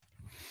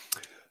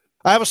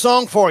I have a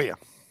song for you.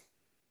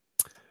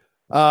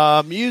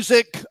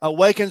 Music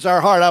awakens our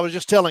heart. I was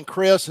just telling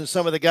Chris and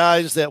some of the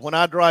guys that when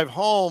I drive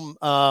home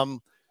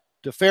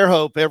to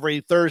Fairhope every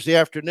Thursday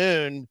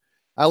afternoon,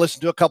 I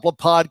listen to a couple of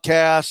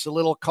podcasts, a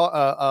little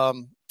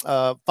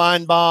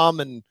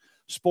Feinbaum and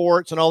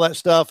sports and all that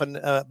stuff. And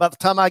by the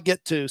time I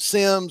get to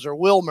Sims or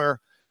Wilmer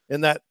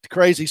in that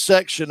crazy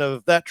section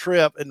of that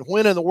trip, and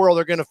when in the world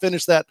they're going to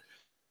finish that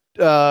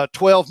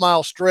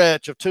 12-mile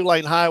stretch of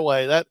two-lane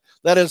highway, that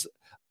is,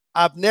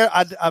 I've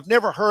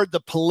never heard the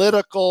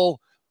political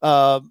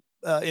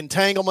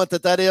entanglement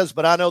that is,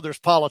 but I know there's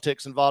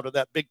politics involved with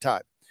that big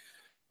time.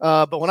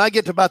 But when I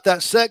get to about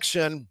that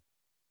section,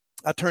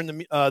 I turn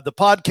the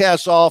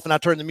podcast off and I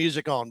turn the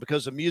music on,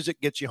 because the music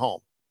gets you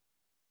home.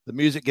 The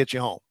music gets you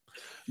home.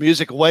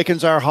 Music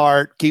awakens our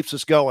heart, keeps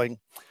us going.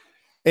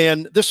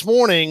 And this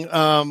morning,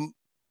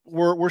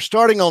 we're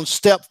starting on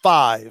step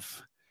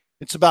 5.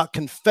 It's about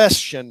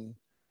confession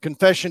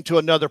to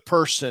another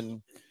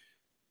person.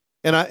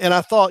 And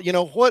I thought,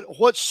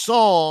 what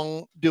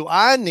song do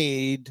I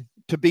need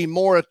to be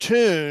more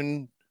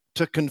attuned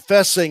to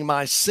confessing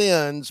my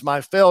sins, my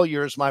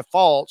failures, my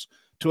faults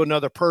to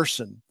another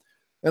person?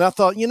 And I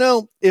thought,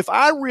 if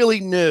I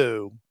really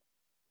knew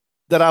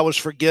that I was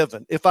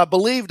forgiven, if I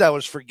believed I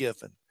was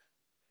forgiven,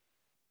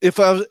 if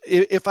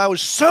I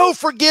was so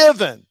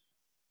forgiven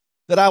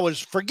that I was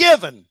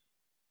forgiven,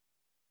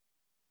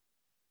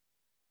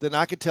 then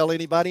I could tell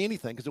anybody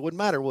anything, because it wouldn't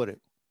matter, would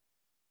it?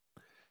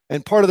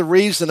 And part of the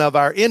reason of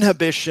our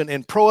inhibition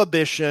and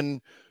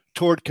prohibition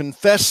toward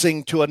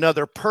confessing to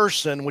another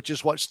person, which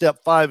is what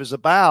step 5 is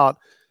about,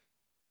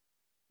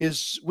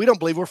 is we don't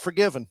believe we're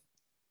forgiven.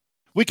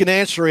 We can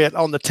answer it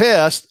on the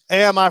test.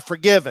 Am I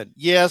forgiven?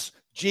 Yes,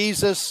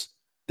 Jesus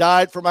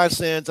died for my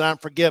sins and I'm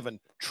forgiven.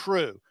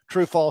 True,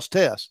 false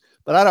test.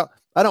 But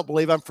I don't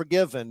believe I'm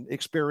forgiven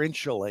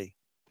experientially,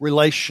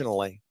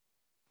 relationally.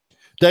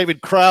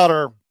 David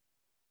Crowder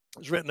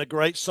has written a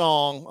great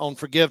song on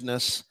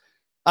forgiveness.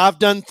 I've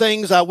done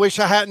things I wish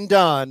I hadn't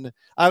done.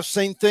 I've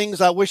seen things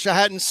I wish I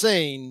hadn't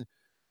seen.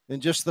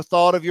 And just the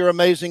thought of your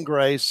amazing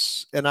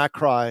grace, and I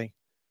cry,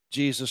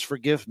 Jesus,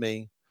 forgive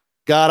me.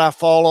 God, I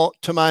fall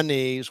to my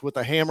knees with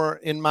a hammer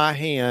in my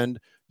hand.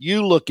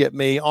 You look at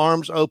me,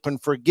 arms open,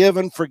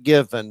 forgiven.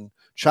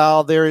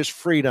 Child, there is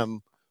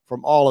freedom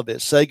from all of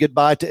it. Say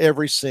goodbye to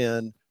every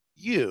sin.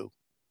 You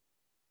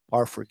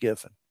are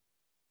forgiven.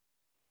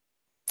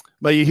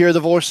 May you hear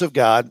the voice of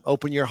God.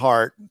 Open your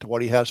heart to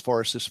what he has for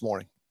us this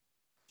morning.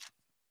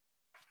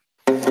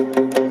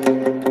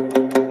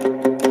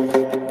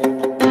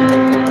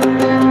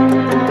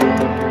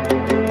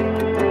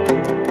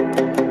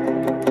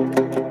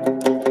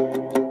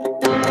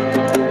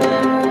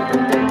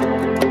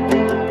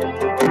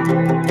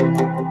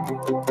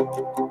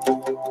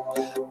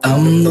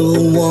 I'm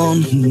the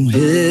one who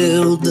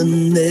held the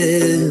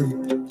nail.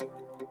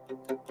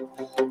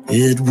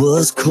 It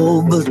was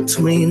cold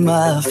between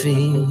my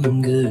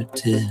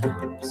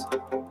fingertips.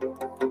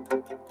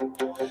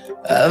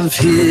 I've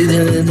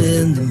hidden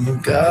in the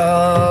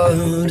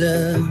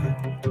garden.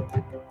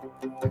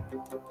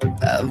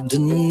 I've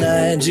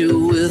denied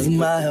you with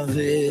my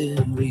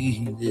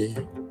very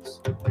lips.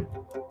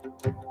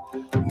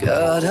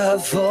 God, I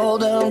fall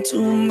down to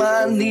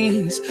my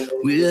knees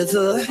with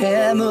a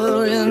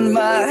hammer in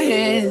my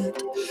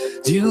hand.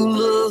 You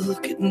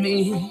look at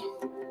me,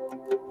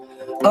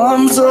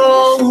 arms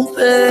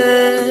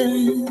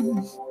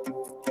open,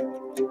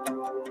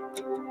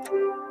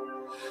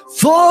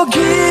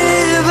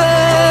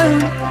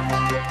 forgiven.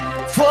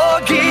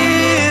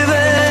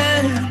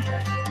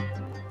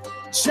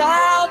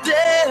 Child,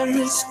 there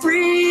is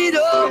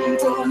freedom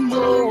from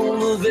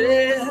all of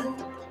it.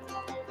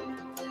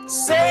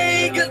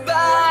 Say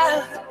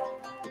goodbye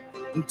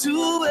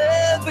to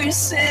every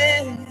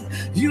sin.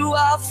 You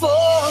are forgiven.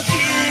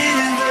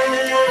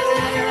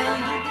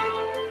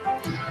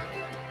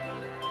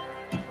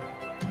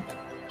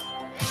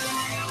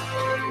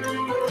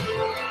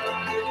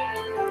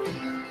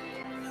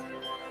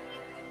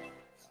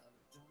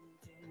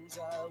 Things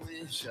I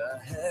wish I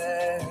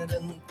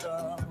hadn't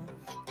done.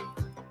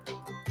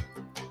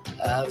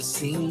 I've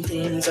seen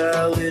things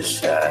I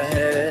wish I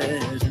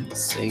hadn't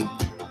seen.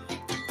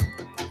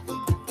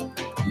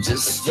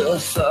 Just the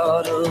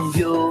thought of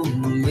your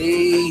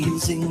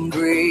amazing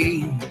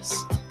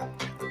grace,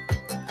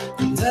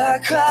 and I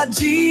cried,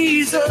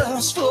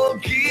 Jesus,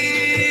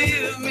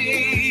 forgive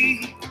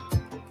me.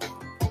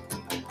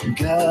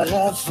 God,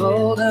 I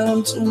fall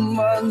down to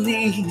my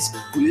knees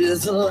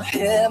with a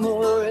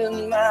hammer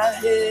in my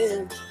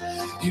hand.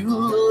 You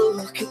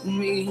look at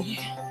me,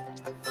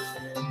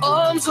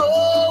 arms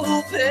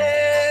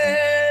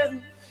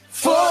open,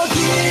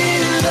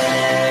 forgiven.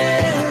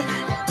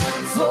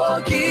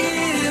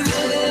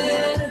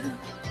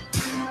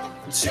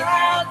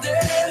 Child,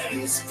 there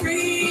is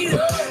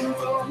freedom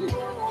from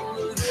all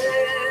of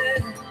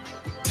it.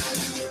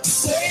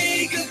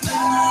 Say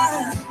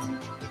goodbye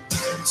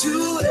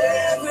to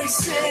every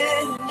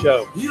sin.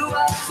 Joe,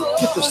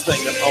 get this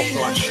thing up off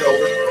my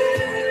shoulder.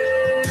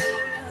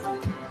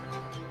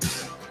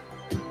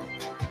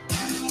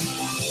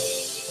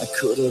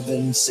 could have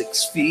been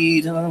 6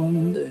 feet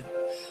under.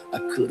 I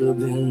could have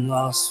been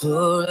lost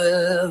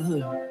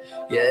forever.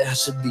 Yeah, I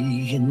should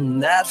be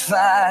in that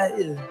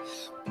fire.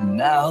 But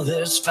now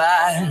there's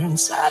fire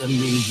inside of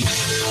me.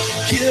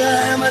 Here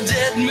I am, a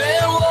dead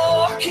man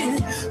walking.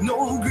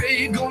 No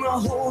grave gonna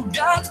hold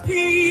God's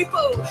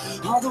people.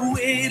 All the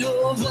weight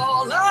of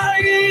all our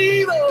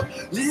evil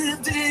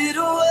lifted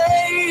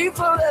away,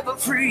 forever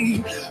free.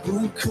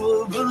 Who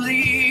could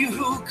believe?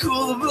 Who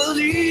could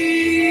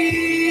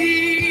believe?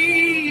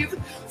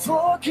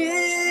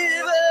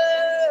 Forgiven,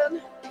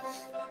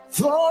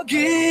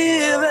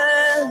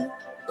 forgiven.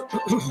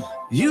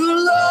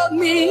 You love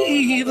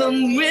me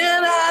even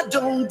when I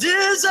don't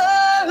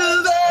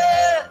deserve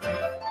it.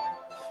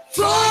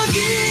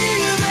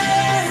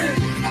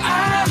 Forgiven,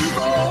 I'm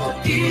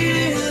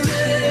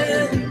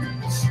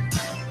forgiven.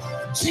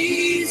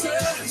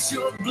 Jesus,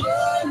 your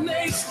blood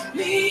makes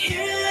me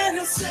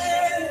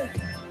innocent.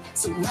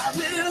 So I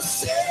will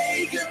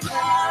say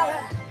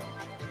goodbye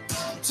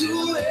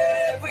to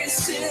every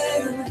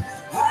sin.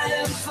 I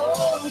am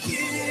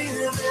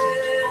forgiven.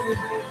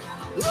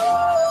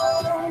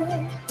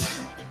 Oh,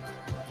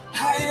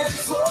 I am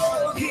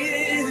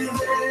forgiven.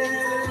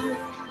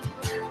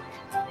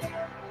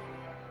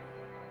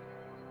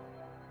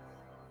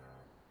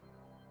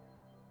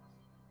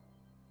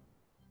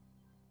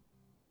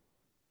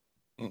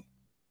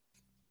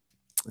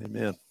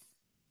 Amen.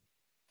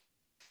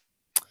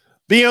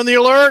 Be on the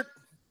alert.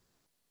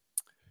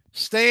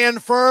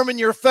 Stand firm in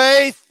your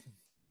faith.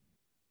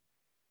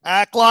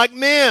 Act like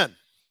men.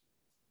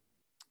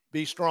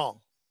 Be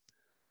strong.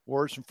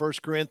 Words from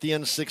 1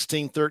 Corinthians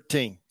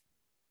 16:13.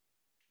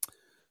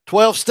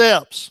 12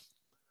 steps.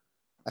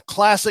 A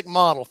classic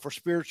model for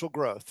spiritual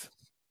growth.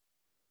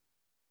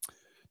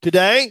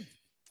 Today,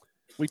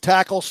 we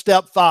tackle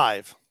step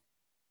 5.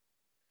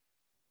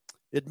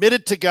 Admit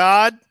it to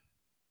God,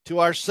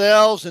 to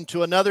ourselves, and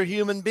to another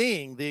human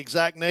being, the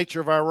exact nature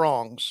of our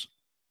wrongs.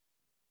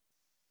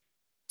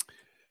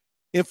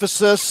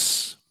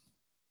 Emphasis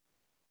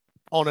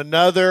on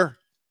another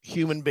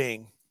human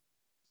being.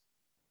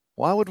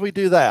 Why would we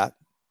do that?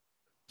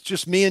 It's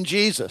just me and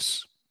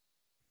Jesus.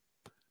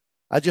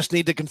 I just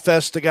need to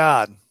confess to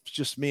God. It's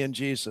just me and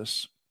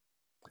Jesus.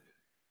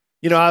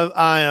 You know,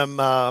 I am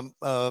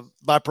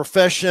by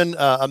profession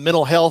a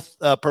mental health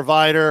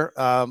provider.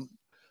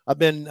 I've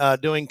been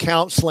doing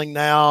counseling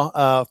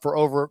now for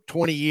over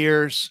 20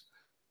 years.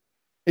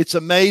 It's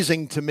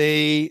amazing to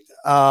me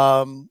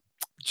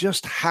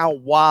just how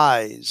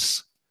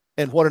wise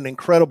and what an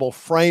incredible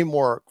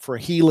framework for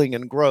healing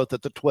and growth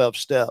that the 12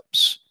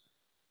 steps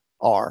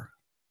are.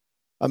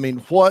 I mean,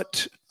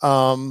 what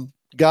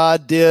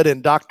God did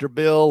in Dr.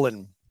 Bill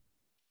and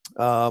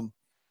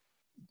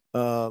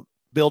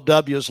Bill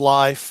W.'s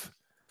life,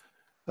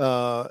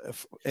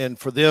 and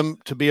for them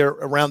to be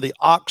around the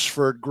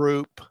Oxford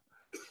group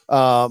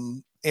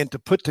and to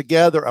put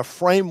together a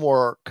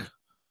framework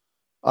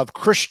of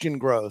Christian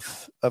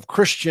growth, of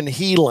Christian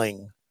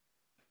healing,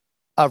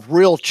 of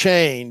real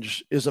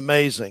change is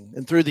amazing.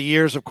 And through the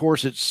years, of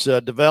course, it's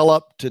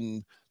developed,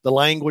 and the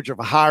language of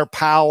a higher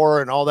power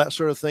and all that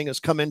sort of thing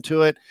has come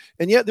into it.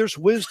 And yet there's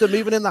wisdom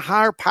even in the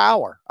higher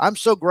power. I'm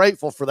so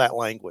grateful for that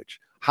language,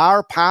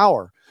 higher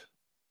power,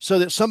 so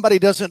that somebody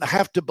doesn't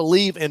have to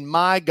believe in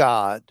my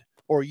God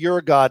or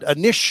your God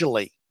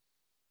initially.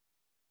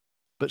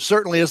 But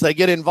certainly as they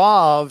get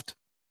involved,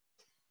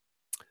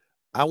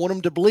 I want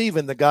them to believe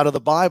in the God of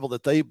the Bible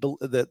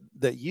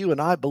that you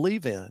and I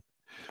believe in.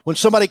 When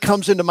somebody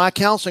comes into my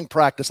counseling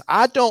practice,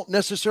 I don't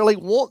necessarily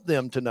want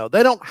them to know.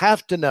 They don't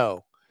have to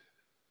know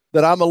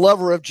that I'm a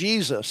lover of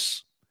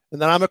Jesus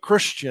and that I'm a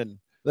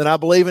Christian, that I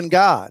believe in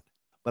God.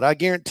 But I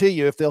guarantee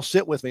you, if they'll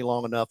sit with me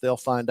long enough, they'll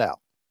find out.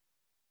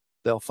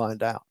 They'll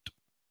find out.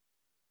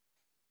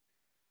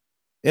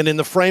 And in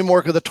the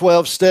framework of the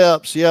 12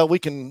 steps, yeah, we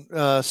can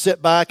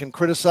sit back and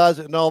criticize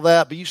it and all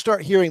that, but you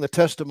start hearing the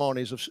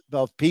testimonies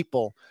of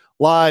people,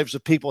 lives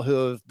of people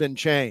who have been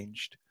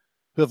changed,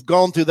 who have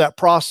gone through that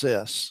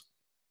process,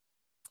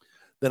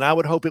 then I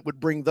would hope it would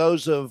bring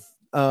those who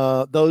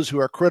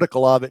are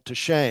critical of it to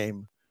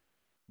shame,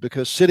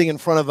 because sitting in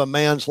front of a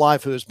man's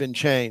life who has been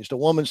changed, a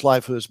woman's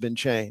life who has been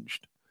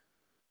changed,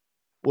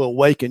 will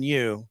awaken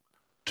you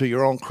to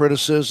your own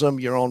criticism,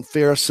 your own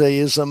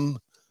Pharisaism,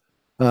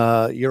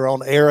 your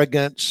own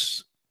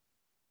arrogance.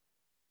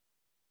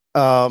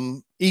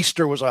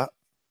 Easter was an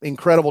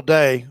incredible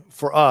day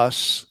for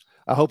us.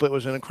 I hope it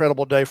was an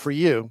incredible day for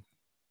you.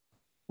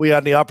 We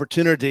had the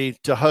opportunity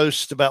to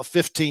host about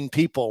 15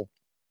 people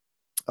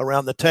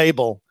around the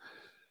table.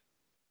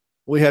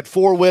 We had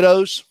 4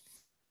 widows.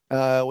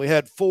 We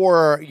had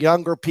 4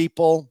 younger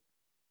people.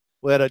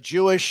 We had a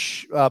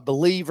Jewish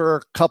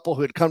believer couple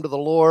who had come to the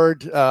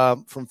Lord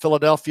from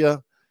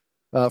Philadelphia,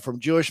 from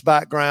Jewish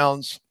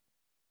backgrounds.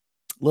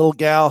 Little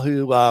gal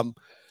who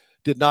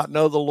did not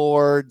know the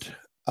Lord.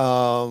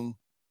 And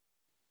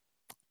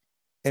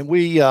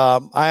I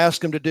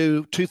asked them to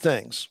do 2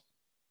 things.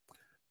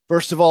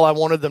 First of all, I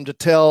wanted them to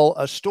tell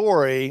a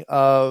story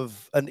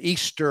of an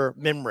Easter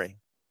memory,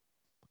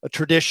 a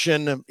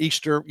tradition of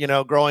Easter,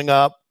 growing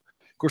up.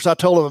 Of course, I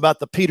told him about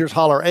the Peters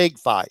Holler egg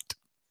fight.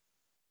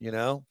 You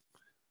know,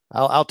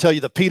 I'll tell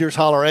you the Peters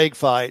Holler egg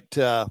fight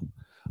on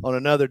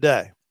another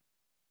day.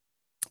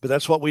 But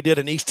that's what we did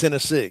in East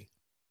Tennessee.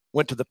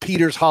 Went to the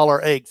Peters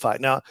Holler egg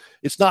fight. Now,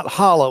 it's not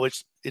hollow,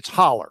 it's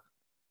holler,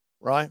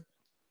 right?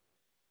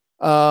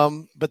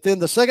 But then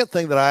the second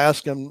thing that I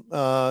asked him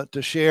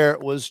to share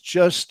was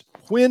just,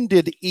 when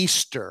did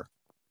Easter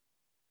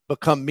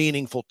become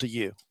meaningful to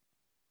you?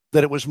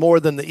 That it was more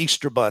than the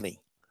Easter bunny,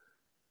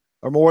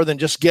 or more than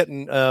just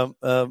getting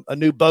a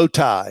new bow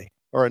tie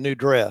or a new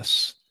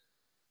dress.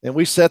 And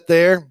we sat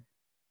there.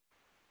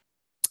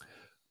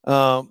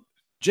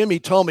 Jimmy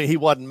told me he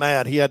wasn't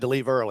mad. He had to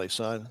leave early.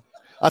 So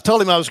I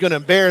told him I was going to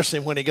embarrass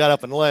him when he got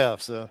up and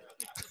left. So.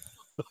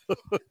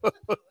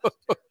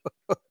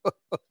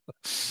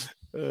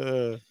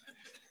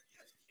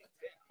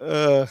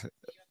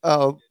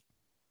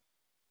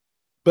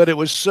 But it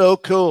was so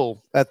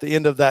cool at the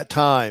end of that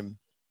time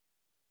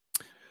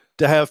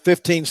to have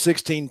 15,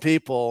 16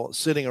 people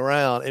sitting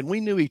around, and we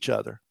knew each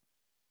other.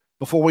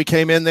 Before we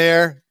came in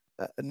there,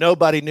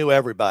 nobody knew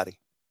everybody.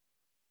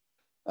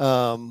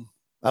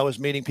 I was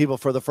meeting people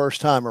for the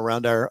first time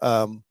around our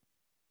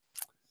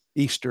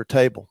Easter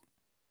table.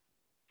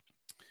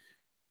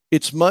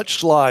 It's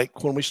much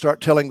like when we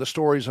start telling the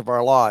stories of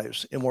our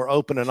lives and we're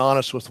open and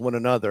honest with one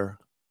another,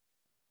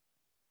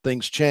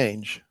 things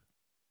change.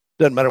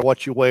 Doesn't matter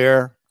what you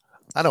wear.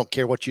 I don't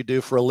care what you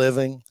do for a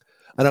living.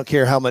 I don't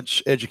care how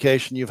much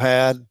education you've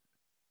had.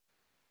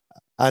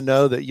 I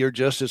know that you're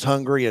just as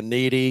hungry and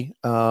needy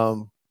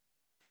for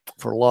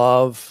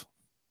love,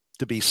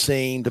 to be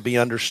seen, to be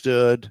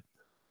understood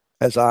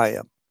as I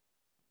am.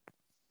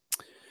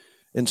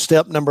 And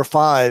step number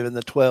 5 in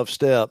the 12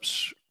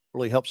 steps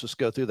really helps us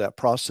go through that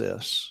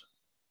process.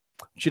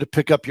 I want you to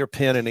pick up your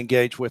pen and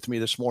engage with me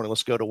this morning.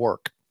 Let's go to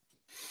work.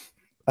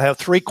 I have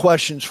 3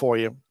 questions for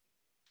you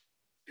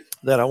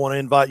that I want to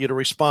invite you to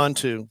respond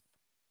to.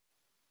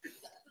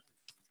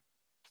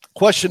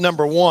 Question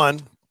number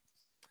 1.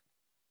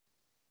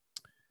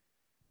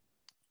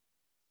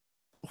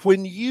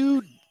 When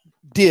you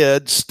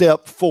did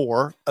step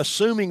 4,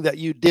 assuming that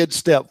you did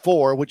step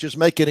 4, which is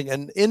making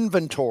an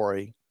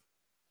inventory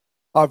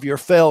of your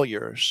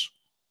failures,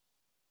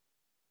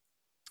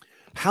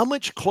 how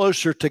much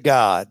closer to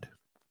God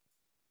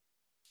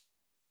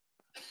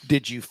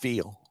did you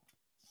feel?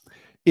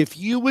 If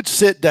you would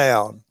sit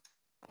down,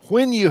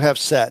 when you have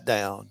sat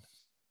down,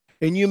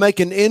 and you make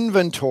an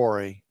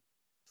inventory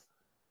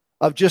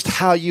of just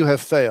how you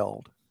have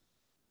failed,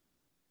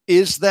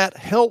 is that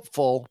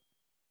helpful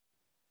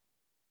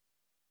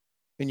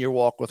in your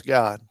walk with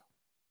God?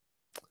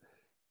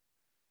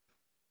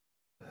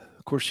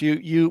 Of course,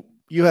 you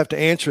have to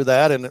answer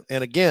that,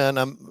 and again,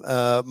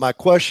 my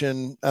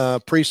question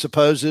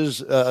assumes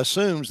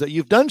that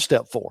you've done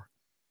step 4.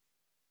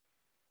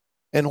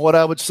 And what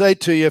I would say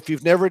to you, if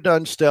you've never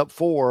done step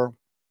 4,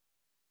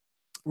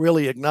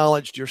 really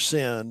acknowledge your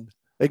sin,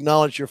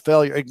 acknowledge your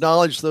failure,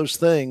 acknowledge those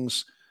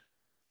things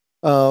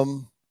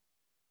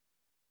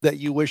that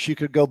you wish you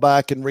could go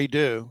back and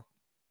redo.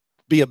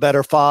 Be a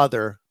better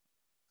father,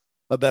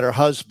 a better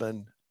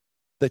husband,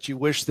 that you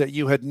wish that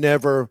you had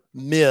never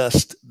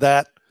missed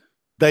that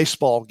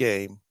baseball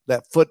game,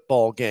 that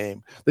football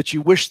game, that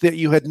you wish that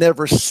you had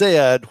never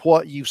said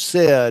what you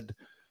said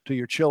to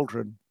your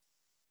children.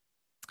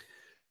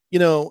 You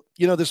know,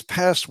 this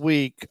past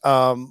week,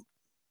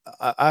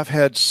 I've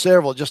had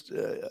several,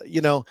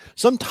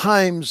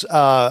 sometimes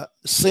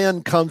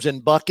sin comes in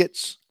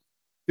buckets.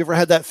 You ever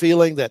had that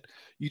feeling that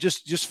you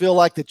just feel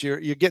like that you're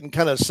getting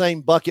kind of the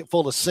same bucket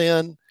full of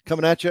sin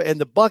coming at you? And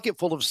the bucket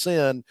full of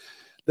sin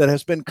that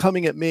has been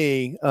coming at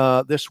me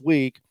this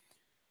week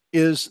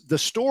is the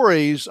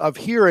stories of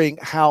hearing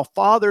how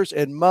fathers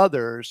and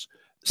mothers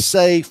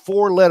say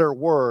 4-letter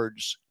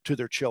words to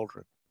their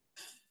children.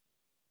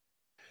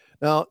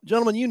 Now,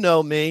 gentlemen, you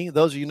know me.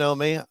 Those of you know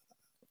me,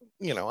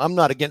 I'm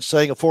not against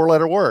saying a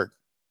 4-letter word.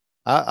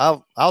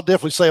 I'll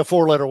definitely say a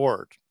 4-letter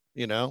word.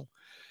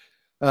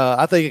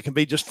 I think it can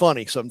be just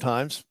funny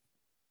sometimes.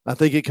 I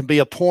think it can be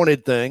a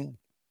pointed thing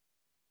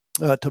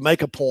to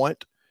make a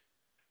point.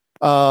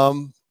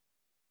 I'm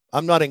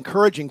not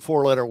encouraging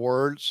 4-letter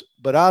words,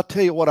 but I'll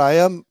tell you what I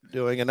am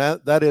doing, and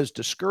that is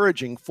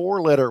discouraging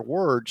 4-letter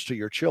words to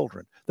your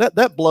children.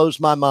 That blows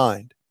my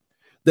mind,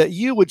 that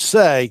you would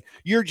say,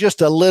 you're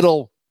just a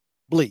little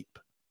bleep.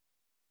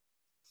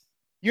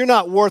 You're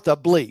not worth a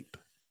bleep.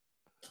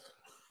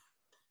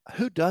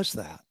 Who does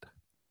that?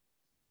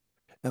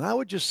 And I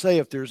would just say,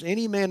 if there's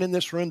any man in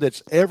this room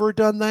that's ever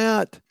done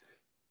that,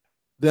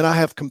 then I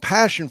have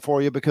compassion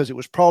for you, because it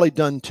was probably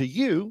done to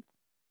you.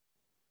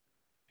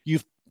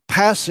 You've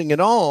passing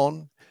it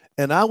on,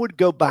 and I would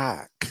go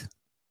back,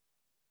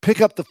 pick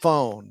up the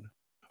phone,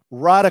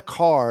 write a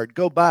card,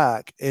 go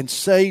back and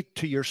say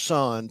to your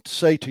son,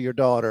 say to your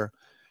daughter,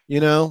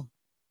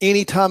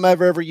 anytime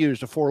I've ever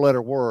used a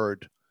 4-letter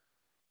word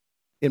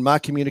in my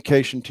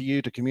communication to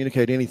you to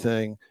communicate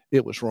anything,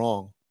 it was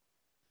wrong.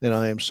 And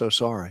I am so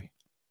sorry.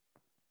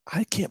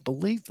 I can't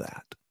believe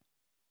that.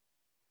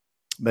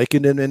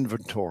 Making an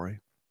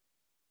inventory.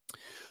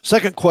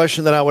 Second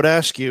question that I would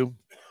ask you,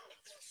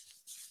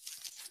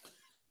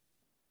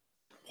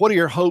 what are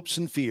your hopes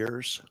and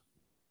fears?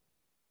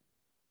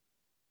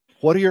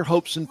 What are your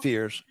hopes and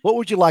fears? What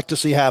would you like to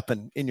see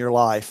happen in your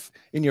life,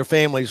 in your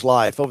family's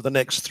life over the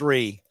next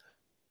 3,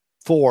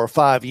 4,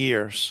 5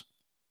 years?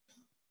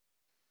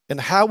 And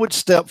how would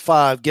step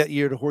 5 get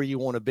you to where you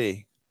want to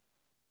be?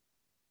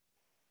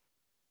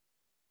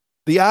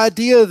 The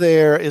idea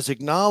there is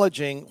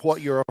acknowledging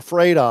what you're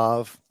afraid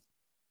of,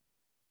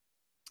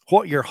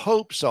 what your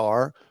hopes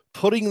are,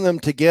 putting them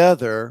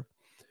together,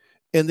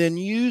 and then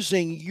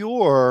using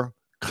your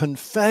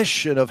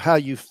confession of how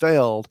you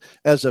failed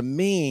as a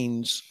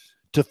means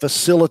to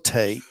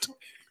facilitate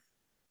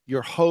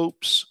your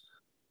hopes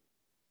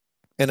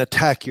and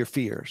attack your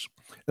fears.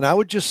 And I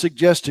would just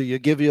suggest to you,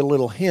 give you a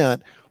little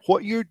hint,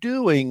 what you're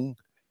doing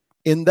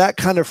in that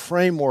kind of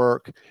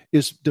framework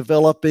is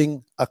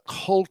developing a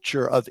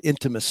culture of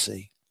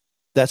intimacy.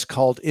 That's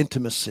called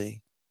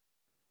intimacy.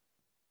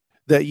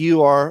 That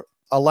you are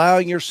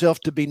allowing yourself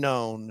to be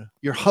known,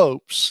 your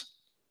hopes.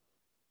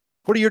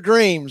 What are your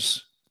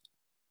dreams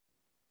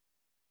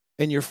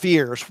and your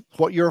fears,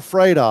 what you're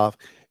afraid of?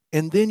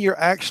 And then you're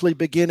actually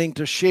beginning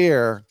to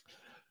share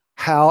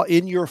how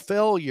in your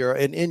failure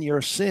and in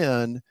your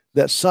sin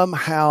that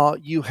somehow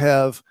you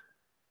have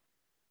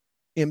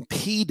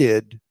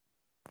impeded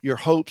your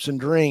hopes and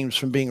dreams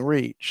from being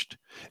reached.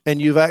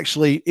 And you've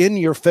actually, in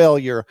your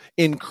failure,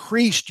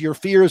 increased your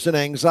fears and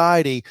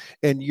anxiety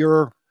and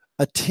your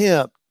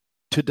attempt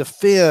to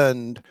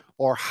defend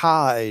or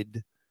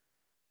hide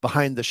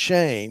behind the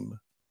shame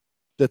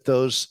that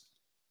those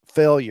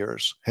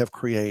failures have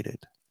created.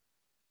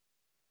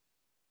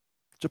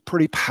 It's a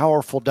pretty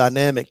powerful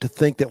dynamic to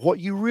think that what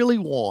you really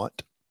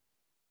want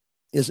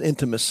is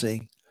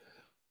intimacy.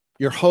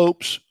 Your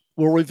hopes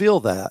will reveal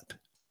that.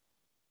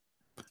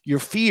 Your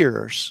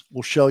fears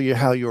will show you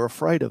how you're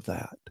afraid of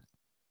that.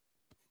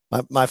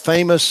 My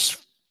famous,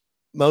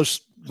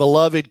 most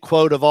beloved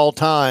quote of all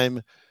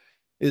time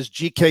is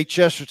G.K.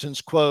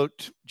 Chesterton's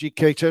quote.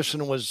 G.K.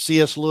 Chesterton was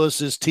C.S.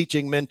 Lewis's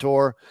teaching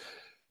mentor,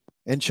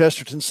 and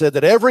Chesterton said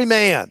that every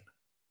man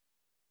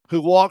who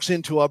walks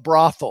into a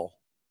brothel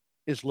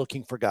is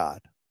looking for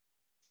God.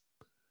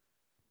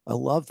 I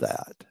love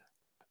that,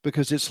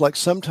 because it's like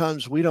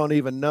sometimes we don't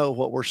even know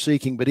what we're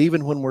seeking, but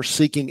even when we're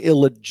seeking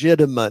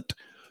illegitimate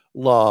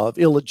love,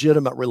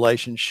 illegitimate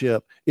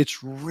relationship,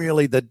 it's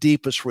really the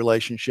deepest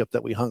relationship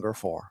that we hunger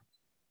for,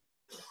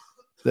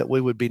 that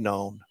we would be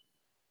known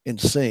and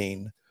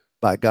seen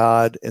by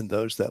God and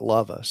those that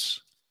love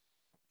us.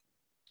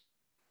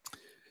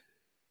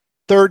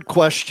 Third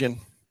question.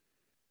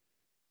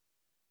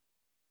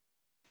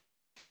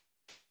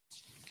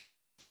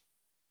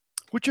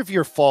 Which of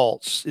your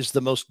faults is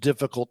the most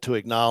difficult to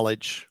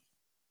acknowledge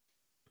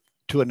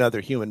to another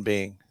human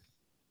being?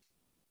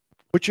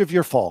 Which of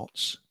your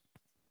faults?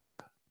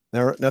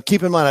 Now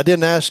keep in mind, I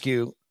didn't ask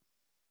you,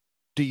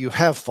 do you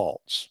have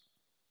faults?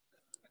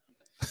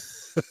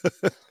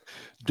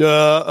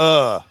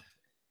 Duh.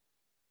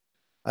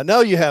 I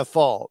know you have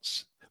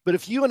faults, but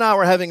if you and I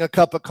were having a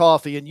cup of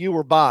coffee and you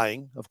were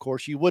buying, of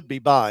course you would be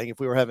buying if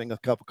we were having a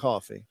cup of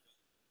coffee.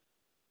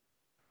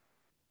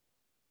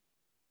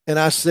 And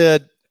I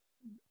said,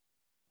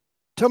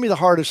 tell me the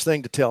hardest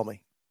thing to tell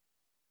me.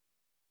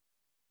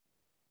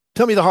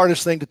 Tell me the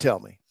hardest thing to tell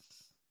me.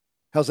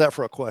 How's that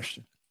for a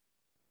question?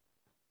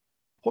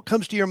 What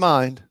comes to your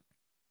mind?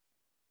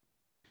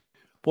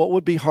 What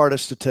would be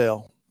hardest to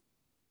tell?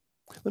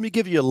 Let me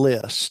give you a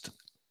list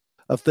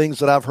of things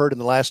that I've heard in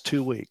the last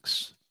 2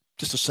 weeks.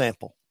 Just a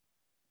sample.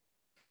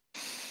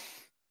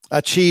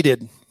 I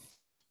cheated.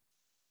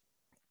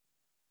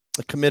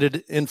 I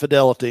committed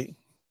infidelity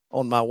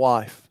on my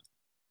wife.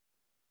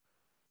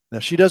 Now,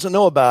 she doesn't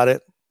know about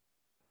it,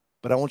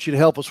 but I want you to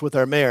help us with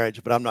our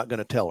marriage, but I'm not going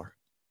to tell her.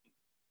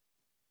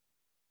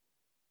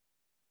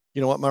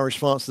 You know what my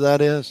response to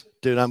that is?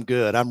 Dude, I'm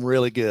good. I'm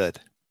really good,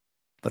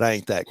 but I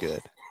ain't that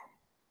good.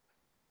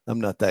 I'm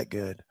not that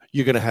good.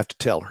 You're going to have to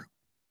tell her.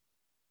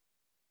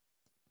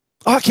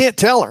 Oh, I can't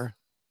tell her.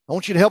 I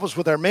want you to help us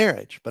with our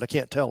marriage, but I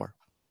can't tell her.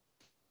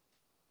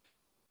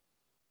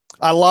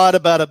 I lied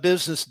about a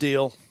business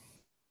deal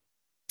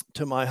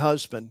to my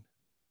husband.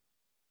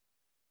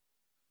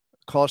 It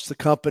cost the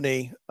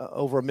company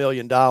over $1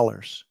 million.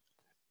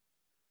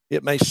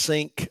 It may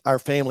sink our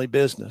family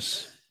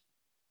business.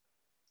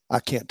 I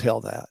can't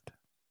tell that,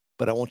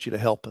 but I want you to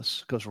help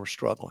us because we're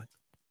struggling.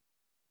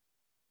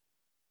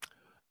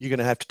 You're going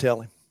to have to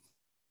tell him.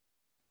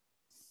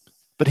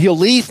 But he'll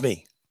leave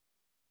me.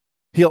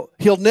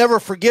 He'll never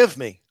forgive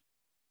me.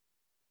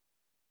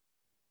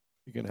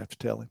 You're going to have to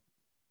tell him.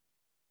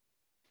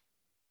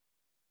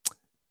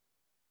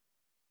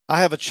 I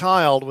have a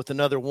child with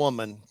another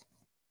woman.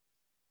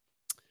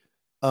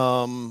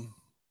 I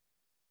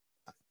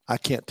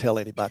can't tell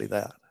anybody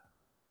that.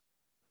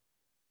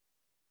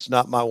 It's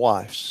not my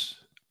wife's.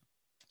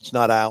 It's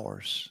not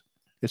ours.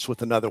 It's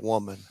with another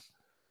woman.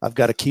 I've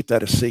got to keep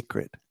that a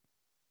secret.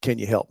 Can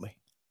you help me?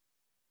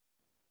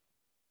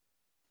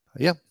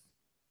 Yeah,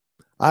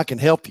 I can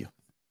help you,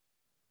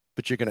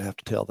 but you're going to have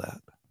to tell that.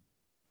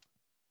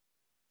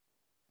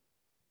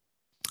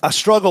 I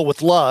struggle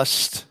with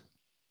lust,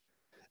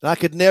 and I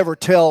could never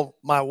tell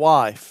my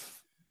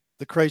wife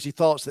the crazy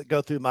thoughts that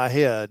go through my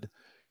head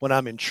when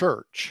I'm in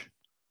church,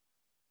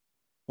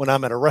 when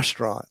I'm at a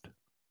restaurant.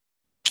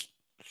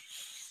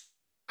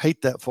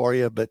 Hate that for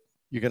you, but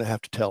you're going to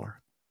have to tell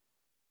her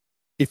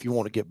if you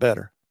want to get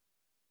better.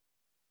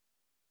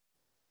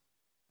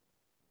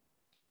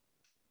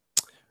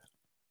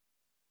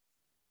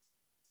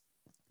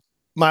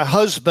 My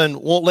husband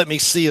won't let me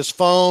see his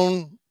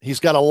phone. He's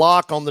got a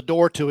lock on the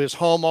door to his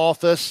home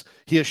office.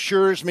 He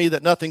assures me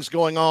that nothing's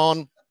going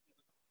on.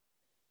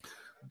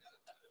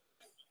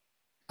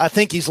 I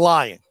think he's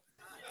lying.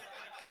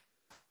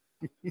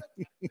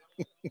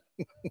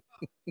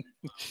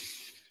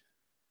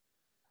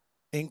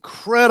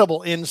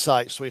 Incredible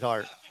insight,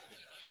 sweetheart.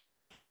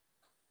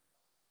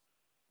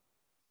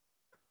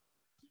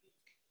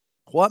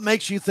 What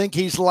makes you think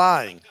he's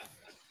lying?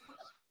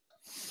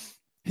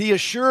 He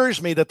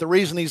assures me that the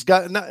reason he's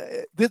got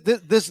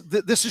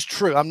this is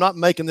true. I'm not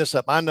making this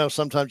up. I know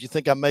sometimes you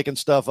think I'm making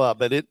stuff up,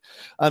 but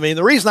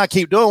the reason I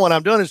keep doing what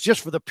I'm doing is just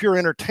for the pure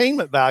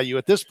entertainment value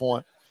at this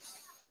point.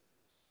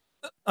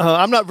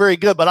 I'm not very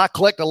good, but I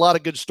collect a lot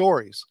of good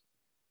stories.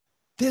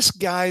 This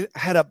guy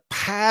had a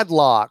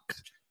padlock,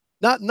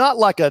 not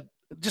like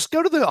just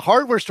go to the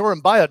hardware store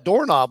and buy a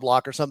doorknob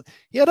lock or something.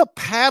 He had a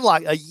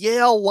padlock, a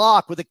Yale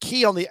lock with a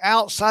key on the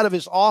outside of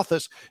his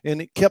office, and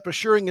it kept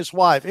assuring his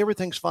wife,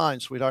 everything's fine,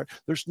 sweetheart.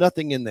 There's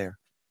nothing in there.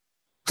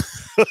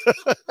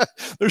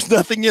 There's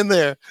nothing in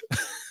there.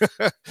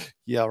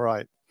 Yeah,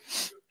 right.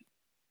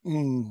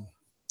 How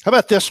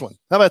about this one?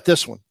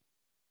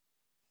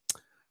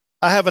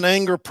 I have an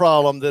anger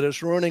problem that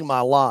is ruining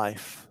my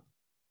life.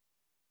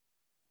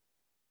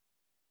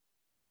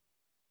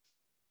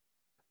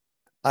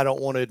 I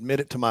don't want to admit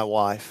it to my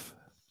wife.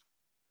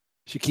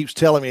 She keeps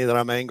telling me that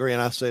I'm angry,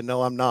 and I say,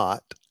 no, I'm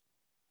not.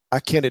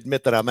 I can't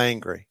admit that I'm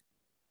angry.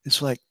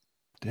 It's like,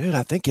 dude,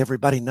 I think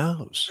everybody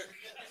knows.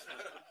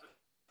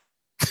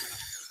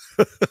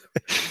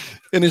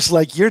 And it's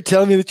like, you're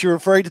telling me that you're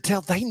afraid to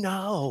tell. They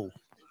know.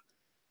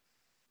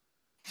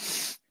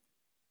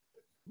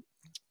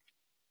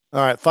 All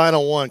right,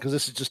 final one, because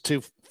this is just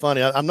too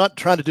funny. I'm not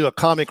trying to do a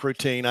comic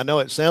routine. I know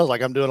it sounds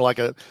like I'm doing like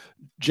a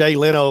Jay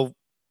Leno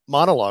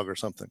monologue or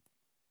something.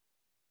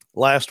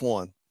 Last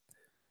one.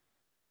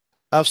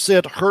 I've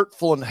said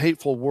hurtful and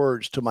hateful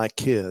words to my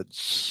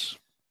kids.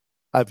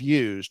 I've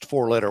used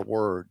 4-letter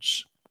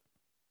words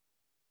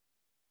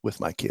with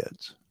my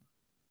kids.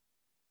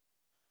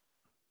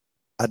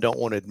 I don't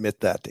want to admit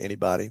that to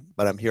anybody,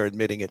 but I'm here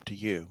admitting it to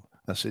you.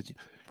 I said,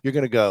 you're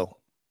going to go.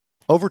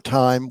 Over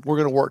time, we're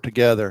going to work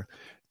together,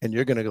 and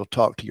you're going to go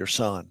talk to your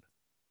son,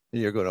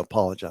 and you're going to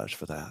apologize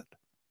for that.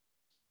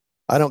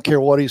 I don't care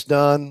what he's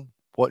done,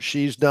 what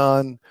she's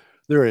done.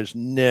 There is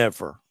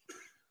never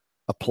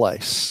a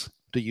place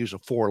to use a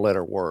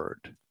 4-letter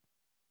word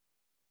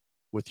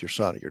with your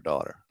son or your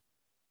daughter.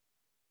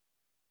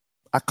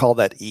 I call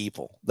that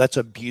evil. That's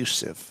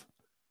abusive.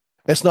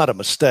 That's not a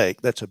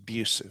mistake. That's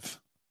abusive.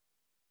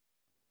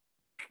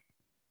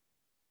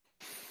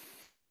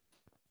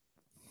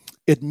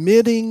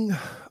 Admitting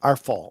our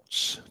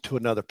faults to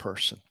another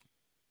person.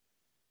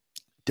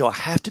 Do I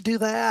have to do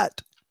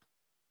that?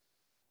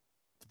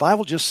 The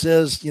Bible just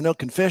says,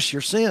 confess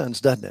your sins,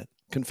 doesn't it?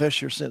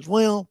 Confess your sins.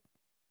 Well,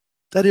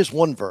 that is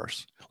one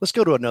verse. Let's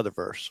go to another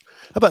verse.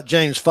 How about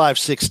James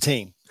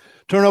 5:16?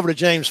 Turn over to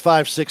James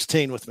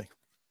 5:16 with me.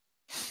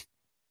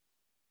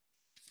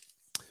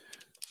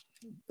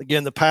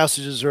 Again, the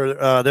passages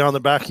are there on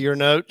the back of your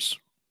notes.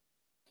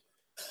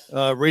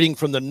 Reading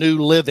from the New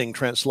Living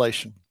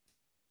Translation.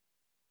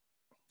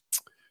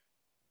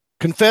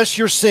 Confess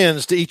your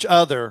sins to each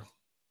other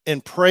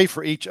and pray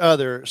for each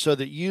other so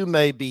that you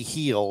may be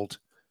healed.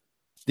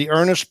 The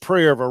earnest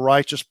prayer of a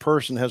righteous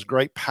person has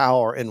great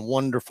power and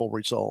wonderful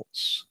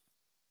results.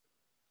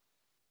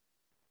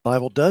 The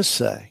Bible does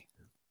say,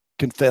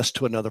 confess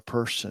to another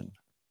person.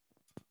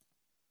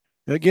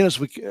 And again,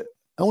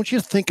 I want you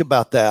to think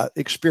about that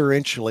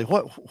experientially.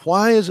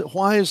 Why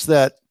is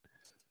that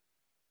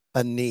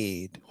a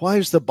need? Why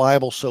is the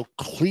Bible so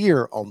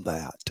clear on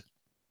that?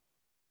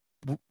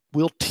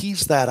 We'll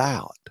tease that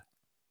out.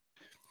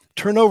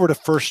 Turn over to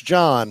 1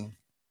 John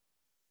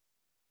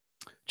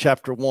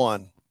chapter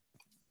 1.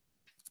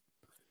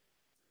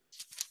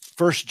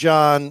 1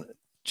 John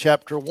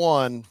chapter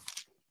 1,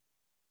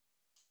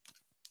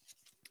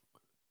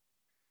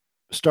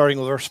 starting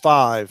with verse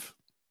 5.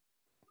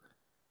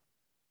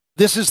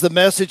 This is the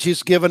message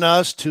he's given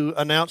us to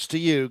announce to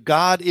you.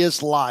 God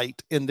is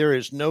light, and there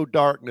is no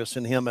darkness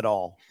in him at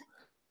all.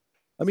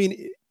 I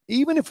mean,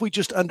 even if we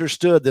just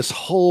understood this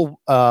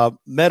whole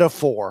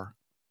metaphor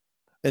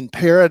and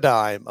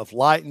paradigm of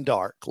light and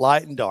dark,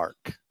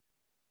 got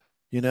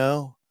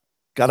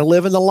to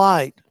live in the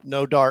light,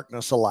 no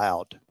darkness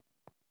allowed.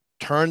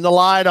 Turn the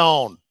light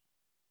on.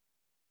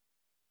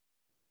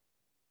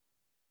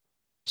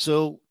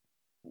 So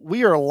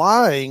we are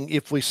lying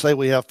if we say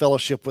we have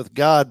fellowship with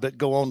God, but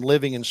go on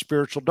living in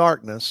spiritual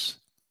darkness.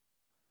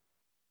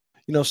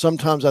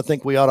 Sometimes I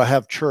think we ought to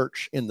have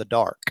church in the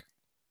dark.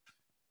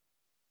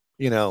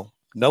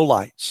 No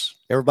lights.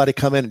 Everybody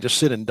come in and just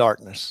sit in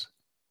darkness.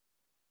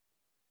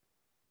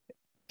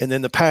 And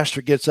then the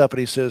pastor gets up and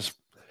he says,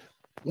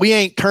 we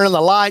ain't turning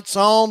the lights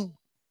on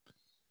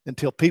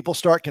until people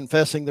start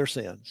confessing their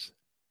sins.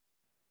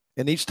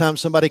 And each time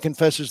somebody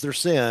confesses their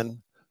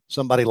sin,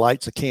 somebody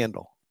lights a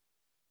candle.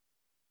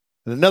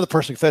 And another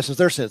person confesses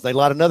their sins. They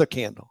light another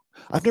candle.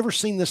 I've never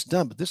seen this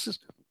done, but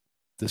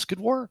this could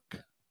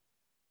work.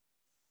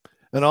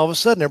 And all of a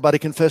sudden, everybody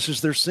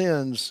confesses their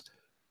sins,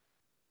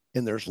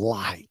 and there's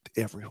light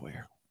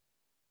everywhere.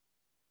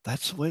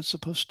 That's the way it's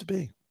supposed to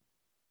be.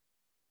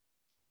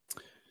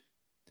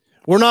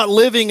 We're not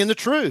living in the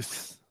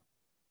truth.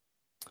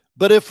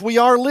 But if we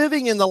are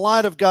living in the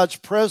light of God's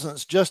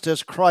presence, just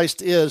as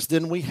Christ is,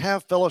 then we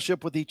have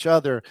fellowship with each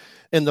other,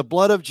 and the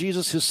blood of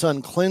Jesus, his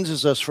son,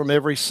 cleanses us from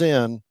every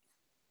sin.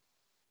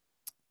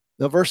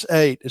 Now, verse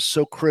 8 is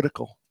so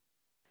critical.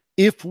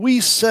 If we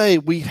say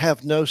we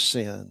have no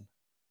sin,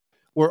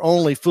 we're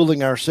only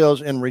fooling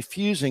ourselves and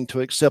refusing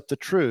to accept the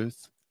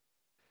truth.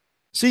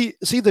 See,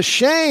 the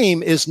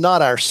shame is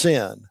not our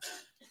sin.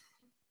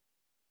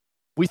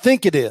 We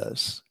think it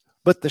is,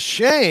 but the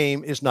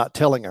shame is not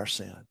telling our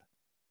sin.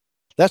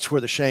 That's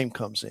where the shame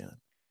comes in.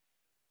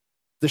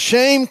 The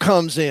shame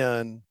comes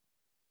in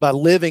by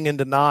living in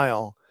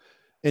denial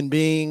and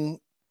being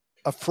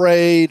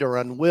afraid or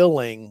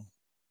unwilling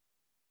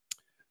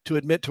to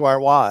admit to our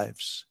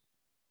wives,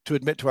 to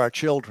admit to our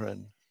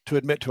children, to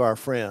admit to our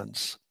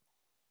friends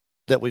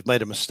that we've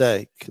made a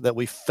mistake, that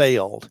we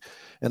failed.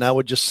 And I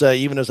would just say,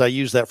 even as I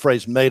use that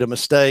phrase, made a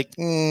mistake,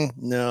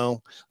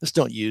 no, let's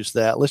don't use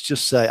that. Let's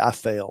just say, I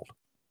failed.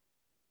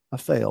 I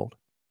failed.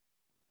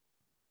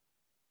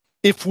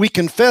 If we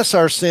confess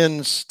our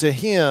sins to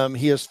him,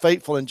 he is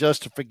faithful and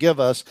just to forgive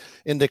us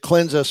and to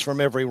cleanse us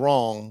from every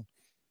wrong.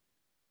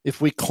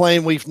 If we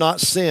claim we've not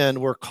sinned,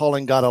 we're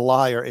calling God a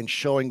liar and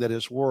showing that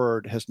his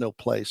word has no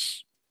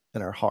place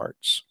in our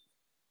hearts.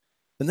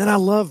 And then I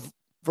love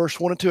verse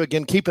 1 and 2.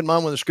 Again, keep in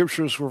mind when the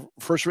scriptures were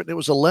first written, it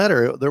was a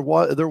letter. There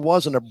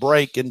wasn't a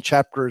break in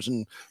chapters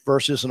and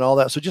verses and all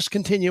that. So just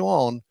continue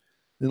on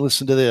and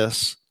listen to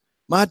this.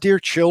 My dear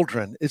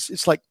children,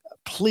 it's like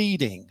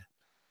pleading.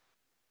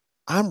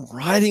 I'm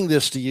writing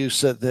this to you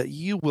so that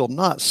you will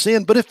not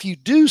sin. But if you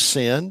do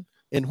sin,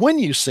 and when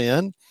you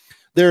sin,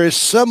 there is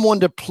someone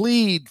to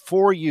plead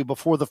for you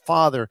before the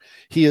Father.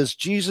 He is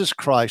Jesus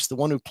Christ, the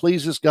one who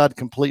pleases God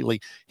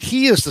completely.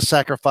 He is the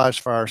sacrifice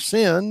for our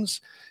sins.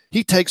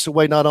 He takes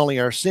away not only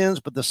our sins,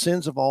 but the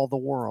sins of all the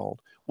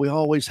world. We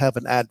always have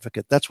an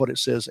advocate. That's what it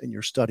says in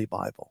your study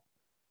Bible.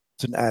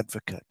 It's an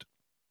advocate.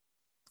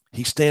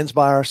 He stands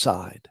by our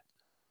side.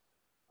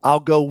 I'll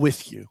go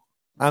with you.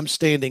 I'm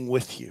standing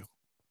with you.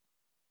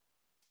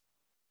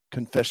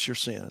 Confess your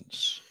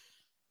sins.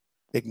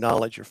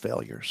 Acknowledge your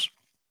failures.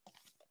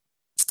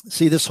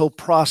 See, this whole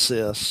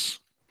process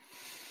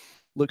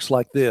looks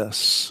like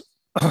this.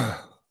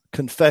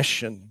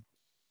 Confession.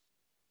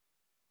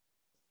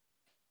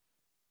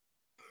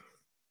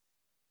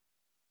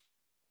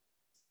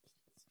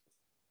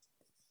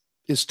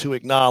 Is to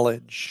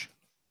acknowledge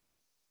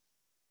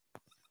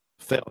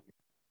failure.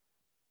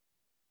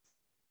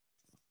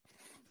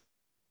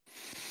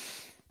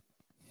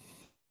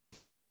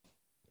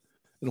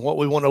 And what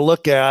we want to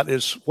look at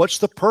is, what's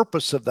the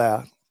purpose of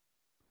that?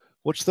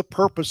 What's the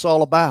purpose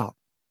all about?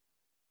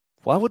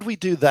 Why would we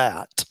do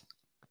that?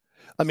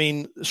 I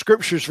mean,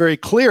 Scripture is very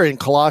clear in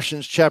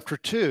Colossians chapter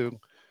 2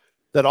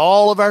 that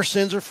all of our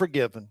sins are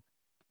forgiven.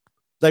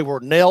 They were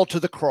nailed to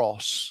the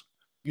cross.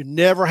 You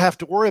never have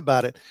to worry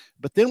about it.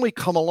 But then we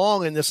come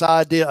along in this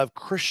idea of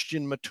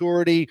Christian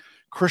maturity,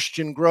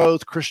 Christian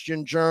growth,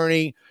 Christian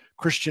journey,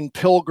 Christian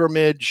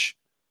pilgrimage,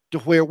 to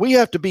where we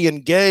have to be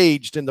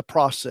engaged in the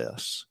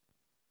process.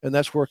 And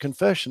that's where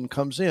confession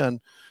comes in.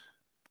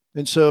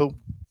 And so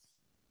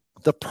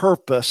the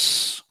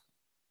purpose,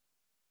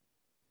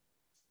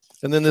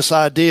 and then this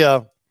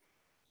idea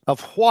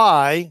of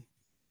why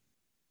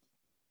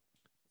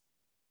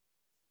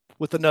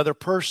with another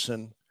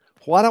person.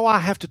 Why do I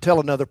have to tell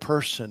another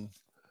person?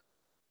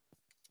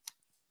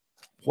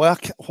 Why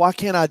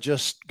can't I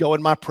just go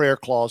in my prayer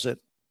closet,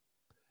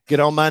 get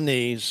on my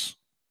knees,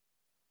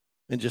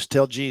 and just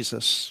tell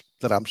Jesus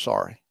that I'm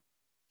sorry?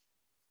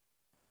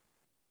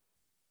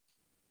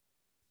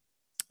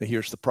 And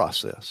here's the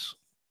process.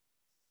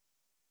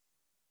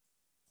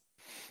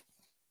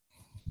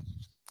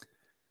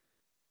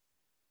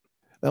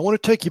 Now, I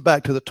want to take you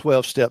back to the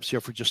 12 steps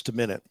here for just a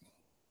minute.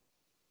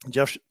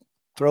 Jeff,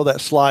 throw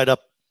that slide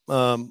up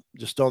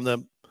just on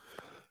the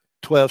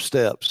 12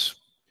 steps.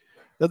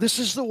 Now, this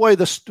is the way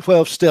the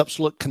 12 steps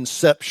look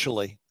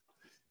conceptually.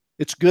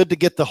 It's good to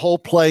get the whole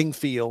playing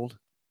field.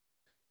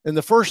 And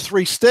the first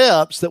 3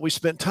 steps that we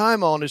spent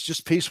time on is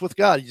just peace with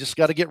God. You just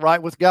got to get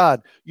right with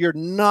God. You're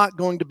not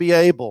going to be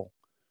able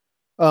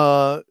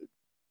to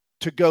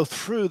go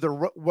through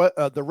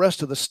the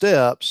rest of the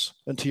steps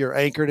until you're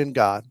anchored in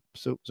God.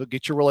 So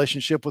get your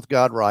relationship with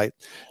God right.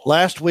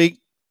 Last week,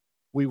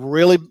 we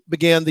really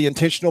began the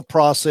intentional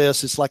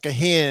process. It's like a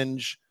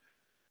hinge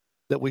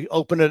that we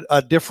open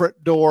a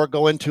different door,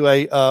 go into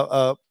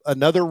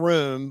another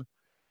room,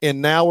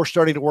 And now we're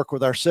starting to work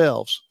with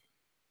ourselves.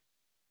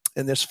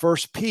 And this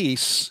first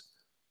piece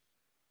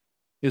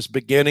is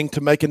beginning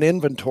to make an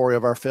inventory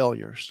of our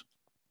failures.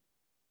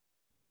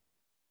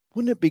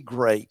 Wouldn't it be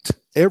great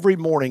every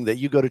morning that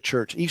you go to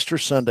church, Easter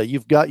Sunday,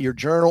 you've got your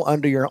journal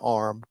under your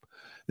arm.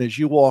 And as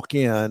you walk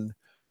in,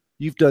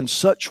 you've done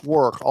such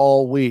work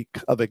all week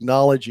of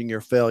acknowledging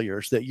your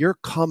failures that you're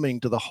coming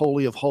to the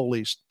Holy of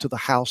Holies, to the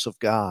house of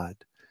God,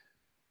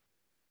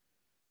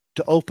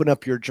 to open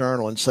up your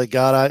journal and say,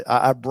 God,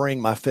 I bring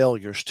my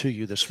failures to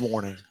you this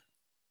morning.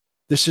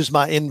 This is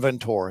my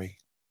inventory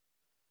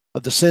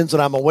of the sins that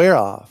I'm aware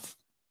of.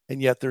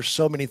 And yet there's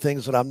so many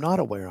things that I'm not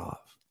aware of.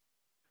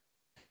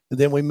 And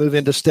then we move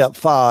into step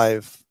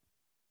 5,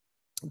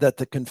 that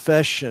the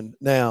confession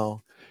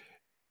now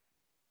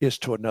is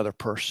to another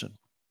person,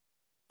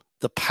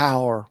 the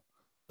power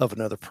of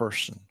another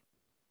person.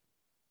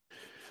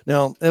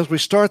 Now, as we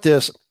start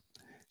this,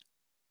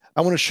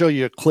 I want to show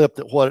you a clip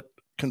that what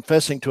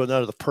confessing to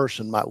another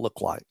person might look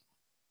like.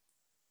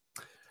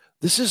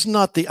 This is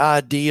not the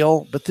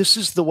ideal, but this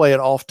is the way it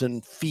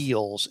often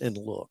feels and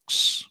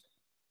looks.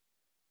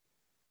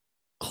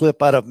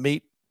 Clip out of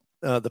Meet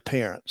the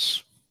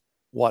Parents.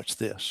 Watch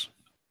this.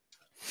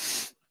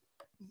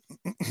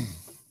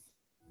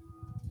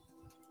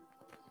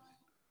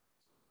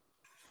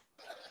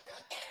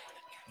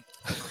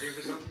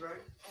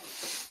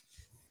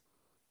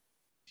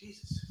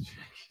 Jesus.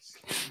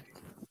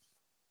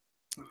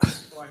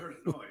 Well, I heard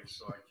a noise,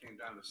 so I came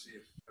down to see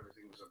if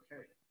everything was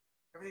okay.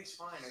 Everything's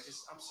fine.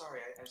 I'm sorry.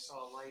 I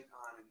saw a light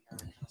on and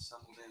I kind of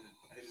stumbled in and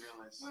I didn't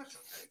realize. Well, that's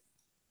okay.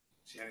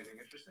 See anything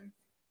interesting?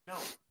 No,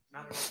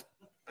 not at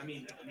all. I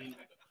mean,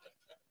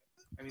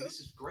 this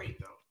is great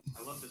though.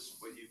 I love this.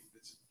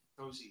 It's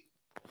a cozy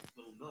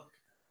little nook.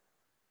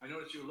 I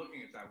noticed you were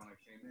looking at that when I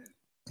came in.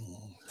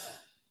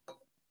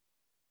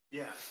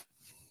 Yeah.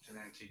 It's an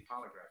antique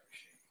polygraph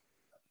machine.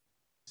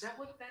 Is that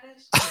what that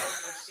is?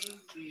 I've seen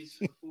these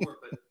before,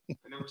 but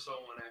I never saw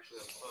one actually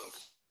up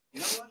close.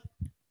 You know what?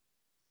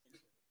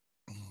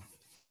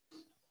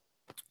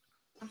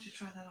 Why don't you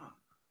try that on?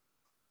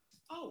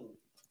 Oh,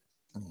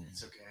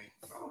 it's okay.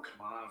 Oh,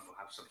 come on. We'll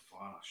have some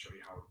fun. I'll show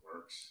you how it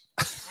works.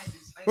 I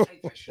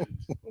shouldn't.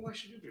 Well, why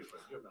should you be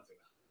afraid? You have nothing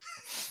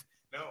else.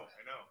 No,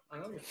 I know. I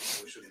know. There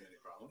shouldn't be any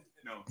problem.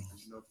 No,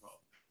 there's no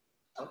problem.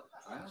 Oh,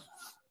 I know.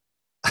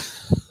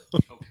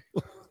 Okay.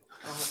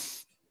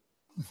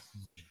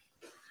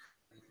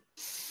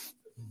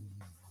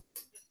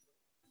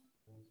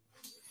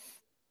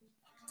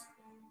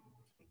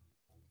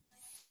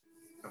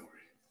 Don't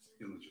worry.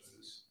 You'll enjoy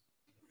this.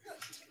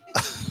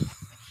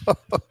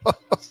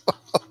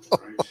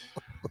 Right.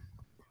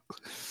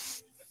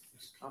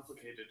 It's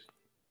complicated.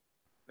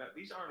 Now,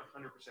 these aren't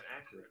 100%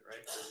 accurate,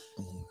 right?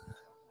 You'd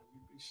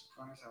be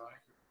surprised how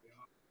accurate they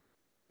are.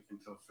 You can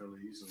tell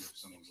fairly easily if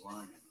someone's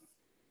lying.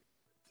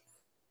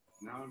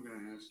 Now I'm going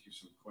to ask you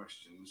some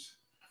questions,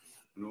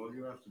 and all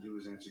you have to do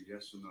is answer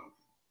yes or no.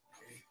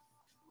 Okay?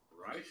 All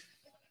right?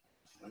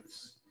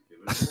 Let's give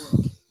it a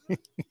whirl.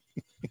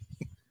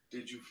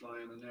 Did you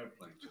fly in an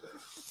airplane today?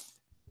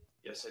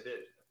 Yes, I did.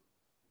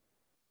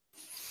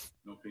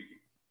 No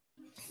peeking.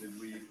 Did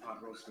we eat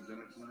pot roast for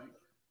dinner tonight?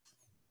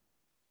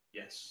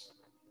 Yes.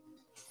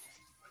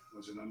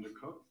 Was it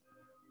undercooked?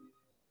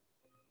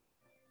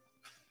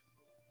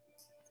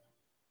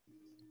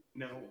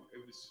 No,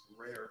 it was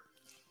rare.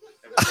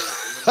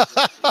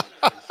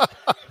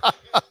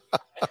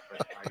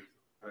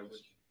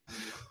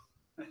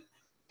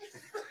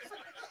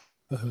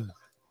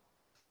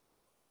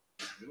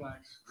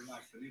 Relax.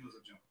 The needles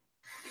are jumping.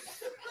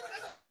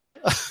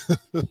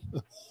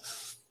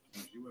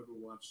 Have you ever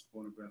watched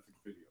pornographic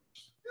videos?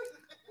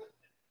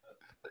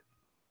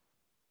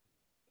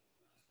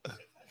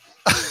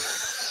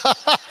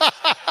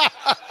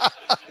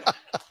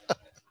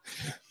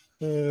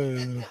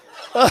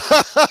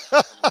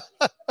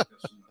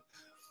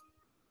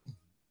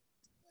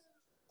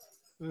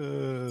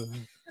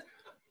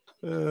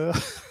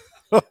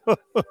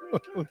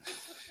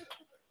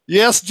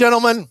 Yes,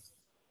 gentlemen,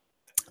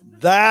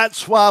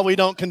 that's why we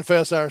don't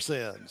confess our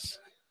sins.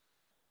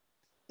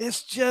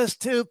 It's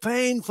just too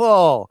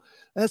painful.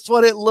 That's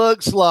what it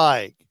looks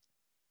like.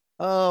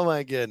 Oh,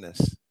 my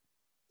goodness.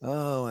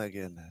 Oh, my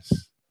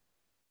goodness.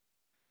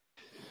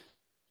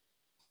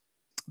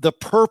 The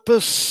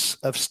purpose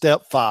of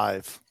step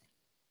 5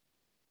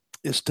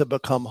 is to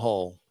become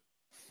whole.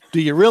 Do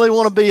you really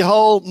want to be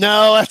whole?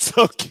 No, that's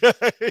okay.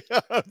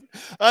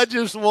 I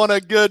just want a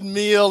good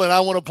meal and I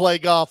want to play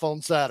golf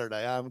on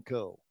Saturday. I'm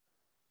cool.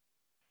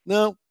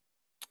 No.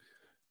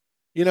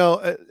 You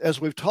know,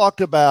 as we've talked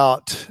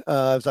about,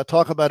 as I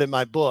talk about in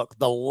my book,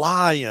 the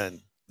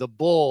lion, the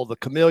bull, the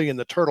chameleon,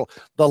 the turtle,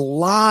 the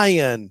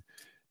lion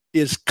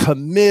is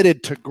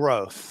committed to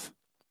growth.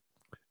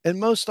 And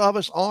most of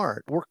us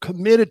aren't. We're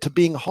committed to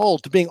being whole,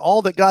 to being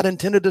all that God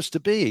intended us to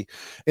be.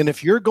 And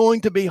if you're going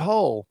to be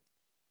whole,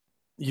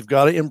 you've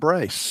got to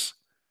embrace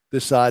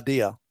this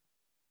idea,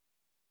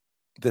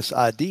 this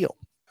ideal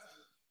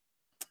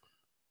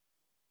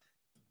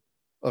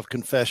of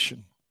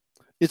confession.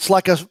 It's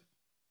like a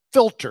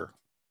filter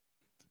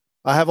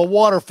I have a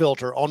water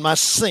filter on my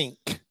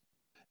sink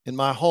in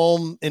my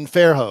home in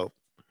Fairhope.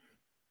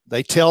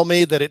 They tell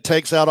me that it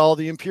takes out all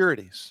the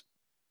impurities.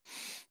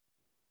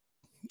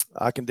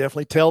 I can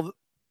definitely tell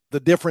the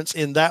difference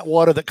in that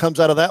water that comes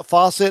out of that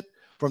faucet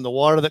from the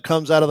water that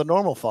comes out of the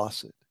normal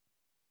faucet.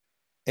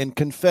 And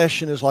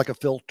confession is like a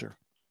filter.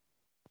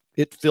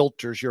 It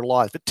filters your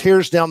life. It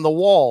tears down the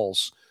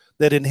walls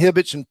that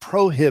inhibits and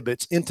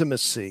prohibits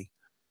intimacy.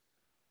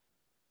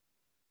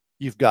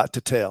 You've got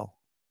to tell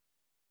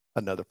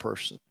another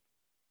person.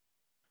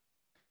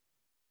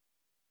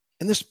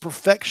 And this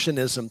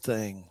perfectionism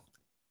thing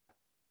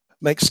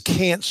makes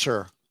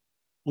cancer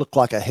look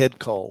like a head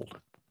cold.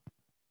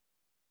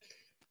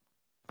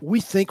 We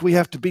think we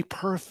have to be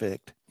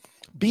perfect.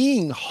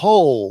 Being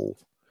whole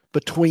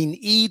between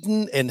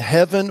Eden and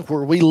heaven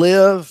where we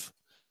live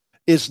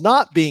is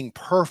not being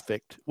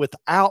perfect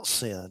without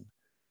sin.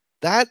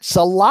 That's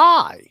a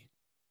lie.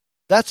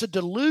 That's a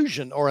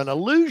delusion or an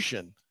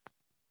illusion.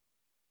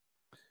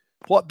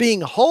 What being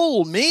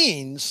whole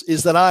means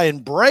is that I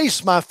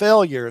embrace my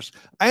failures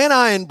and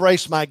I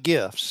embrace my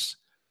gifts.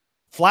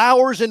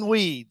 Flowers and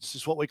weeds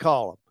is what we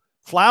call them.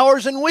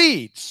 Flowers and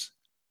weeds.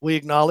 We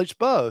acknowledge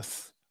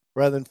both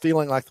rather than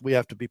feeling like we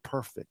have to be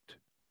perfect.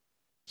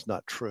 It's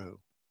not true.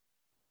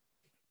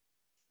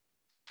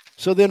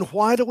 So then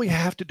why do we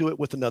have to do it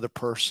with another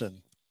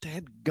person?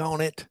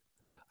 Daggone it.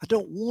 I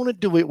don't want to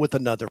do it with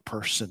another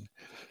person.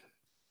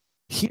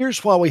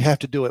 Here's why we have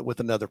to do it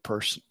with another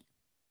person.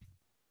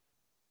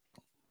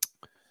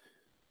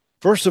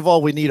 First of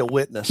all, we need a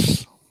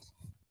witness.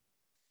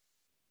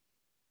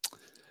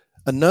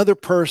 Another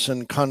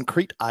person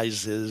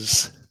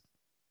concretizes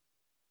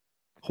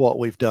what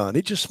we've done.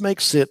 It just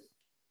makes it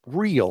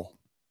real.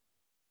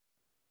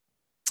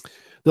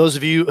 Those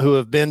of you who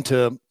have been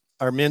to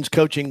our men's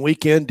coaching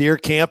weekend, Deer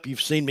Camp,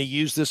 you've seen me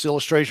use this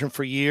illustration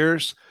for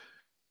years.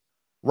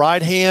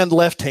 Right hand,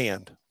 left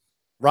hand.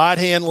 Right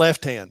hand,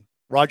 left hand.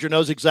 Roger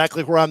knows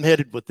exactly where I'm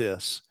headed with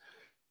this.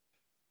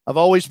 I've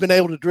always been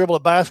able to dribble a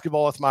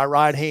basketball with my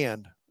right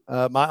hand.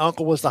 My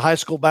uncle was the high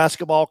school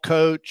basketball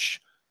coach.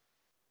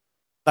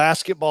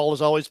 Basketball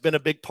has always been a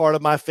big part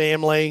of my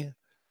family.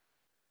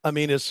 I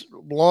mean, as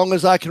long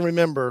as I can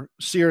remember,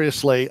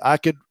 seriously, I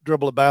could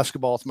dribble a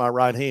basketball with my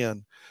right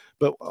hand.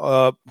 But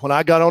when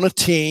I got on a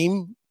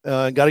team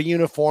and got a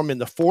uniform in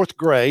the 4th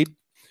grade,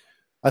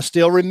 I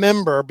still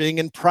remember being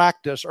in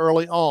practice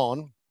early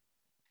on,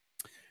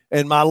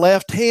 and my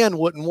left hand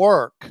wouldn't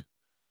work.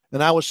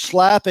 And I was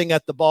slapping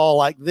at the ball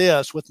like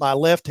this with my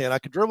left hand. I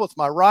could dribble with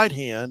my right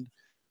hand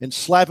and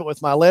slap it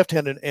with my left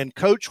hand. And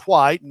Coach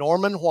White,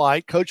 Norman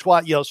White, Coach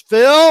White yells,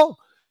 "Phil,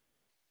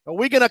 are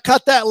we going to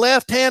cut that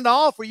left hand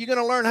off, or are you going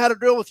to learn how to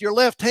dribble with your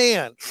left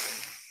hand?"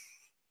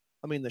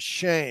 I mean, the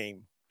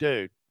shame,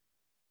 dude.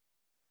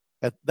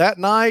 At that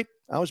night,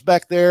 I was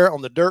back there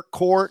on the dirt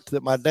court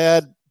that my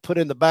dad put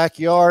in the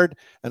backyard,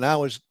 and I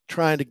was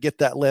trying to get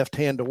that left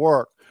hand to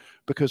work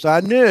because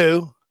I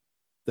knew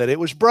that it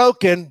was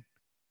broken.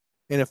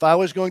 And if I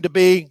was going to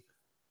be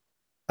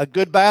a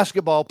good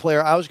basketball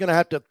player, I was going to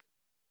have to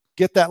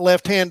get that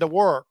left hand to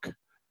work.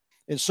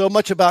 And so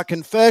much about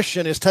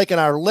confession is taking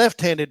our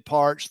left-handed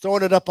parts,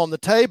 throwing it up on the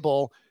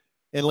table,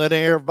 and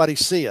letting everybody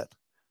see it.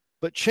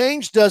 But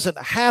change doesn't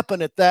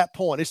happen at that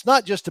point. It's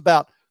not just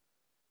about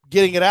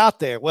getting it out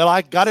there. Well,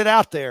 I got it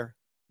out there.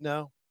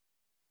 No.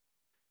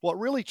 What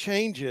really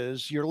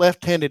changes your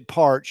left-handed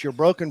parts, your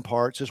broken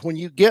parts, is when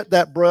you get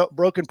that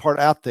broken part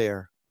out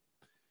there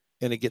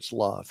and it gets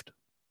loved.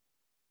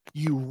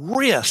 You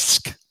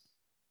risk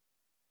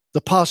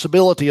the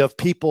possibility of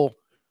people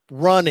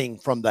running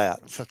from that.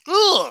 It's like,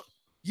 ugh,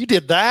 you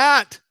did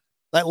that?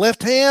 That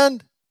left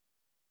hand?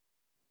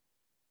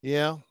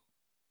 Yeah.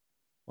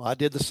 Well, I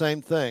did the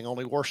same thing,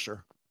 only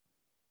worser.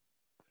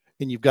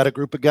 And you've got a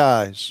group of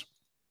guys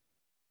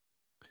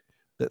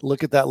that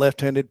look at that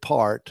left-handed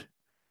part,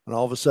 and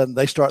all of a sudden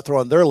they start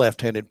throwing their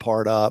left-handed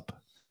part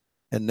up.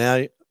 And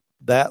now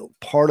that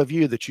part of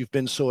you that you've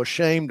been so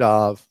ashamed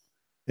of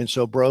and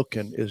so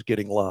broken is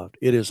getting loved.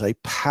 It is a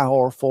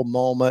powerful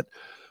moment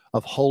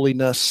of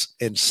holiness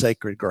and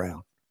sacred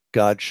ground.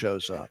 God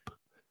shows up.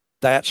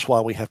 That's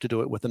why we have to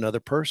do it with another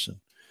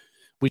person.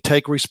 We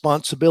take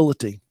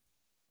responsibility.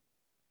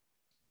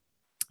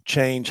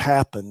 Change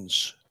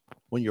happens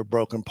when your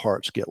broken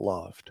parts get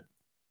loved.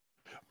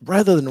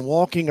 Rather than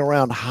walking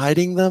around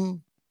hiding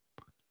them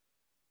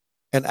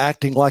and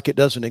acting like it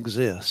doesn't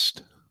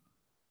exist.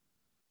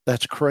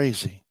 That's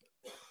crazy.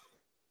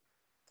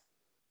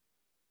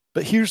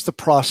 But here's the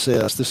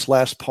process, this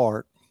last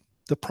part.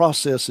 The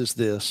process is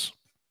this.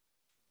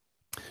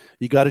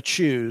 You got to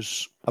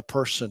choose a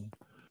person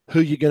who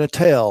you're going to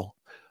tell.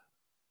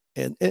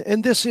 And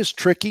this is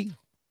tricky.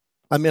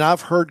 I mean,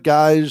 I've heard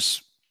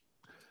guys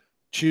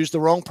choose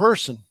the wrong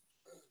person.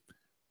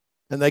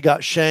 And they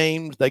got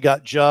shamed, they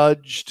got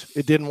judged.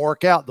 It didn't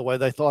work out the way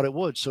they thought it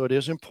would. So it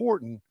is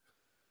important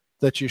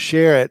that you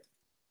share it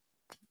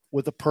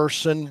with a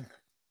person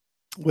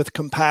with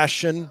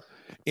compassion,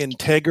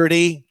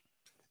 integrity,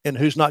 and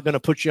who's not going to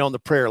put you on the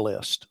prayer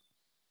list.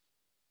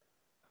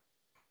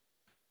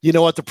 You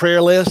know what the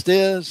prayer list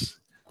is?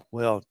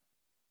 Well,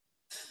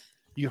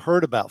 you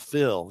heard about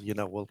Phil.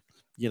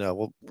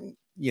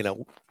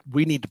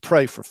 We need to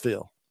pray for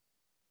Phil.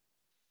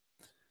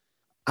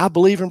 I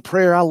believe in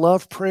prayer. I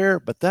love prayer,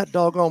 but that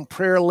doggone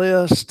prayer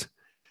list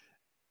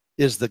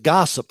is the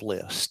gossip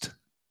list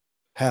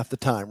half the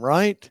time,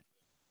 right?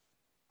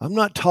 I'm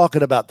not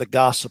talking about the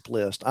gossip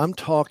list. I'm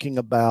talking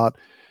about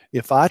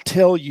if I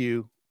tell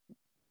you,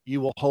 you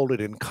will hold it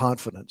in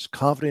confidence.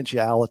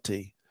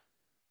 Confidentiality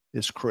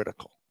is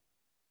critical.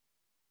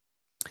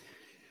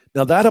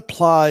 Now, that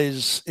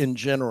applies in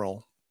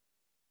general,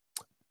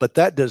 but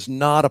that does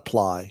not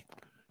apply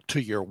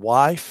to your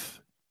wife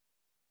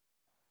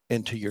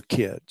and to your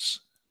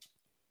kids.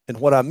 And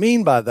what I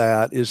mean by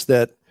that is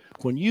that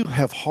when you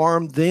have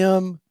harmed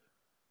them,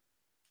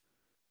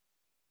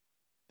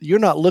 you're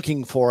not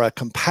looking for a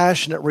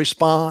compassionate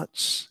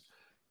response,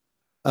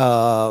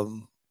 a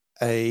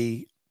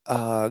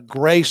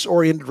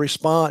grace-oriented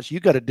response. You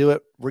got to do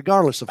it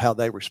regardless of how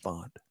they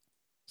respond.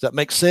 Does that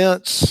make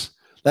sense?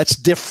 That's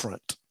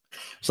different.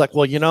 It's like,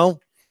 well,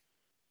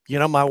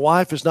 my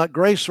wife is not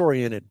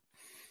grace-oriented.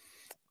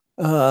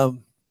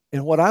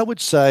 And what I would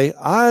say,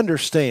 I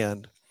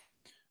understand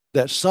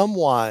that some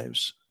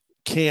wives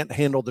can't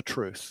handle the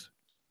truth.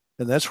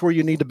 And that's where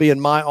you need to be in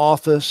my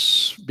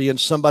office, be in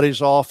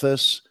somebody's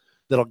office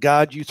that'll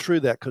guide you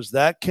through that, because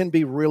that can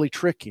be really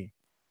tricky.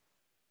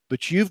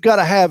 But you've got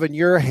to have in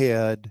your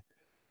head,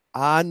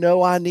 I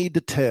know I need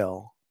to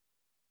tell.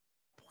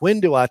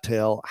 When do I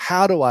tell?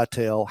 How do I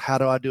tell? How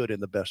do I do it in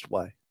the best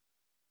way?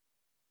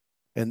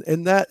 And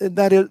that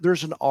is,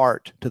 there's an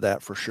art to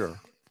that for sure.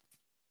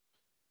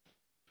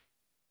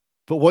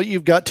 But what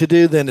you've got to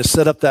do then is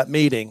set up that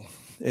meeting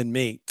and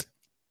meet.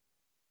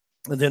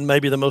 And then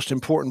maybe the most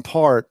important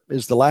part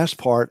is the last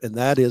part, and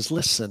that is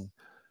listen.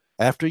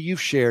 After you've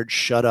shared,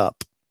 shut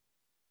up.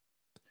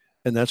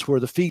 And that's where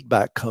the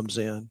feedback comes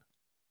in.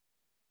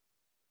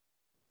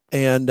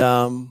 And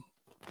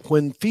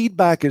when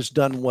feedback is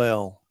done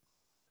well,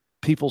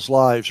 people's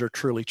lives are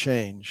truly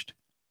changed.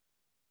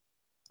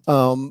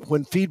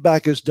 When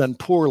feedback is done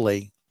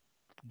poorly,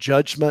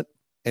 judgment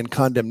and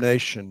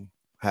condemnation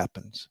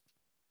happens.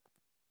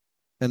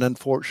 And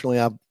unfortunately,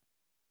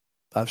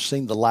 I've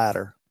seen the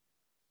latter.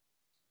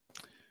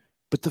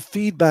 But the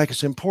feedback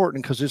is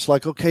important because it's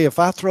like, okay, if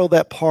I throw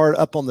that part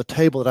up on the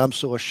table that I'm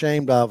so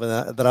ashamed of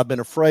and that I've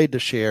been afraid to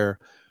share,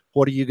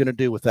 what are you going to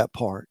do with that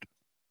part?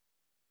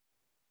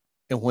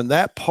 And when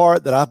that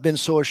part that I've been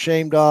so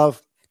ashamed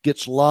of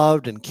gets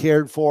loved and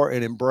cared for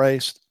and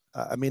embraced,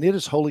 I mean, it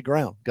is holy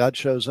ground. God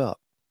shows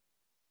up.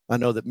 I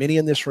know that many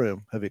in this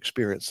room have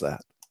experienced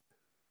that.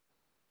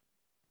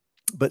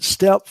 But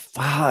step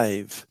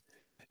 5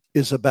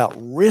 is about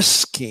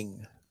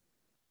risking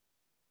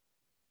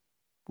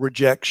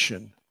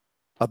rejection,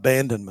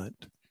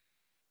 abandonment,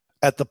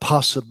 at the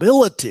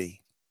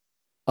possibility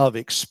of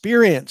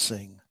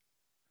experiencing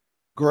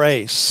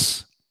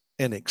grace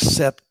and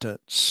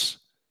acceptance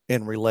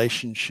and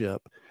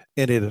relationship.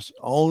 And it is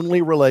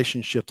only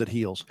relationship that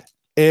heals.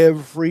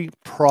 Every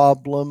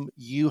problem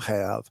you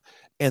have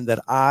and that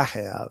I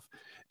have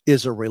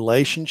is a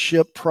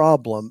relationship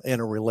problem and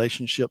a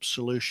relationship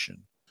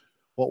solution.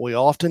 What we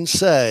often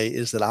say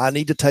is that I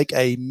need to take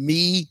a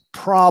me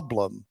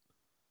problem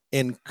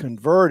and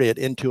convert it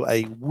into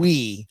a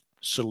we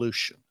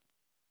solution.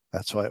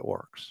 That's why it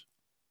works.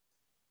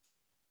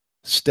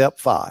 Step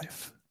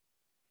 5,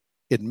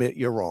 admit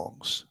your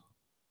wrongs.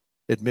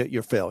 Admit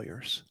your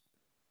failures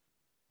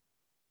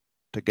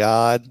to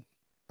God,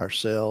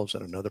 ourselves,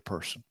 and another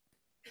person.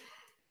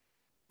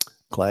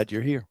 Glad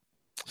you're here.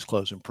 Let's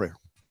close in prayer.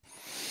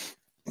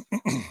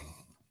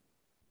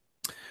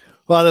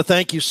 Father,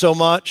 thank you so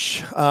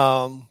much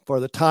for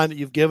the time that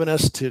you've given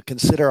us to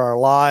consider our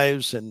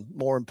lives and,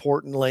 more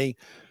importantly,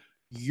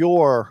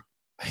 your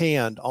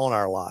hand on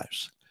our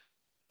lives.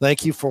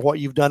 Thank you for what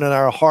you've done in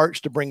our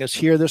hearts to bring us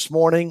here this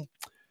morning.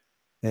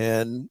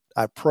 And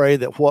I pray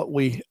that what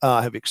we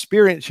have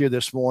experienced here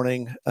this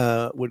morning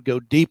would go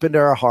deep into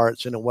our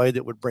hearts in a way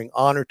that would bring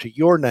honor to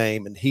your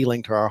name and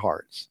healing to our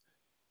hearts.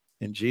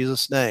 In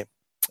Jesus' name,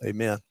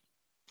 amen.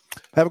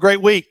 Have a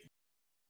great week.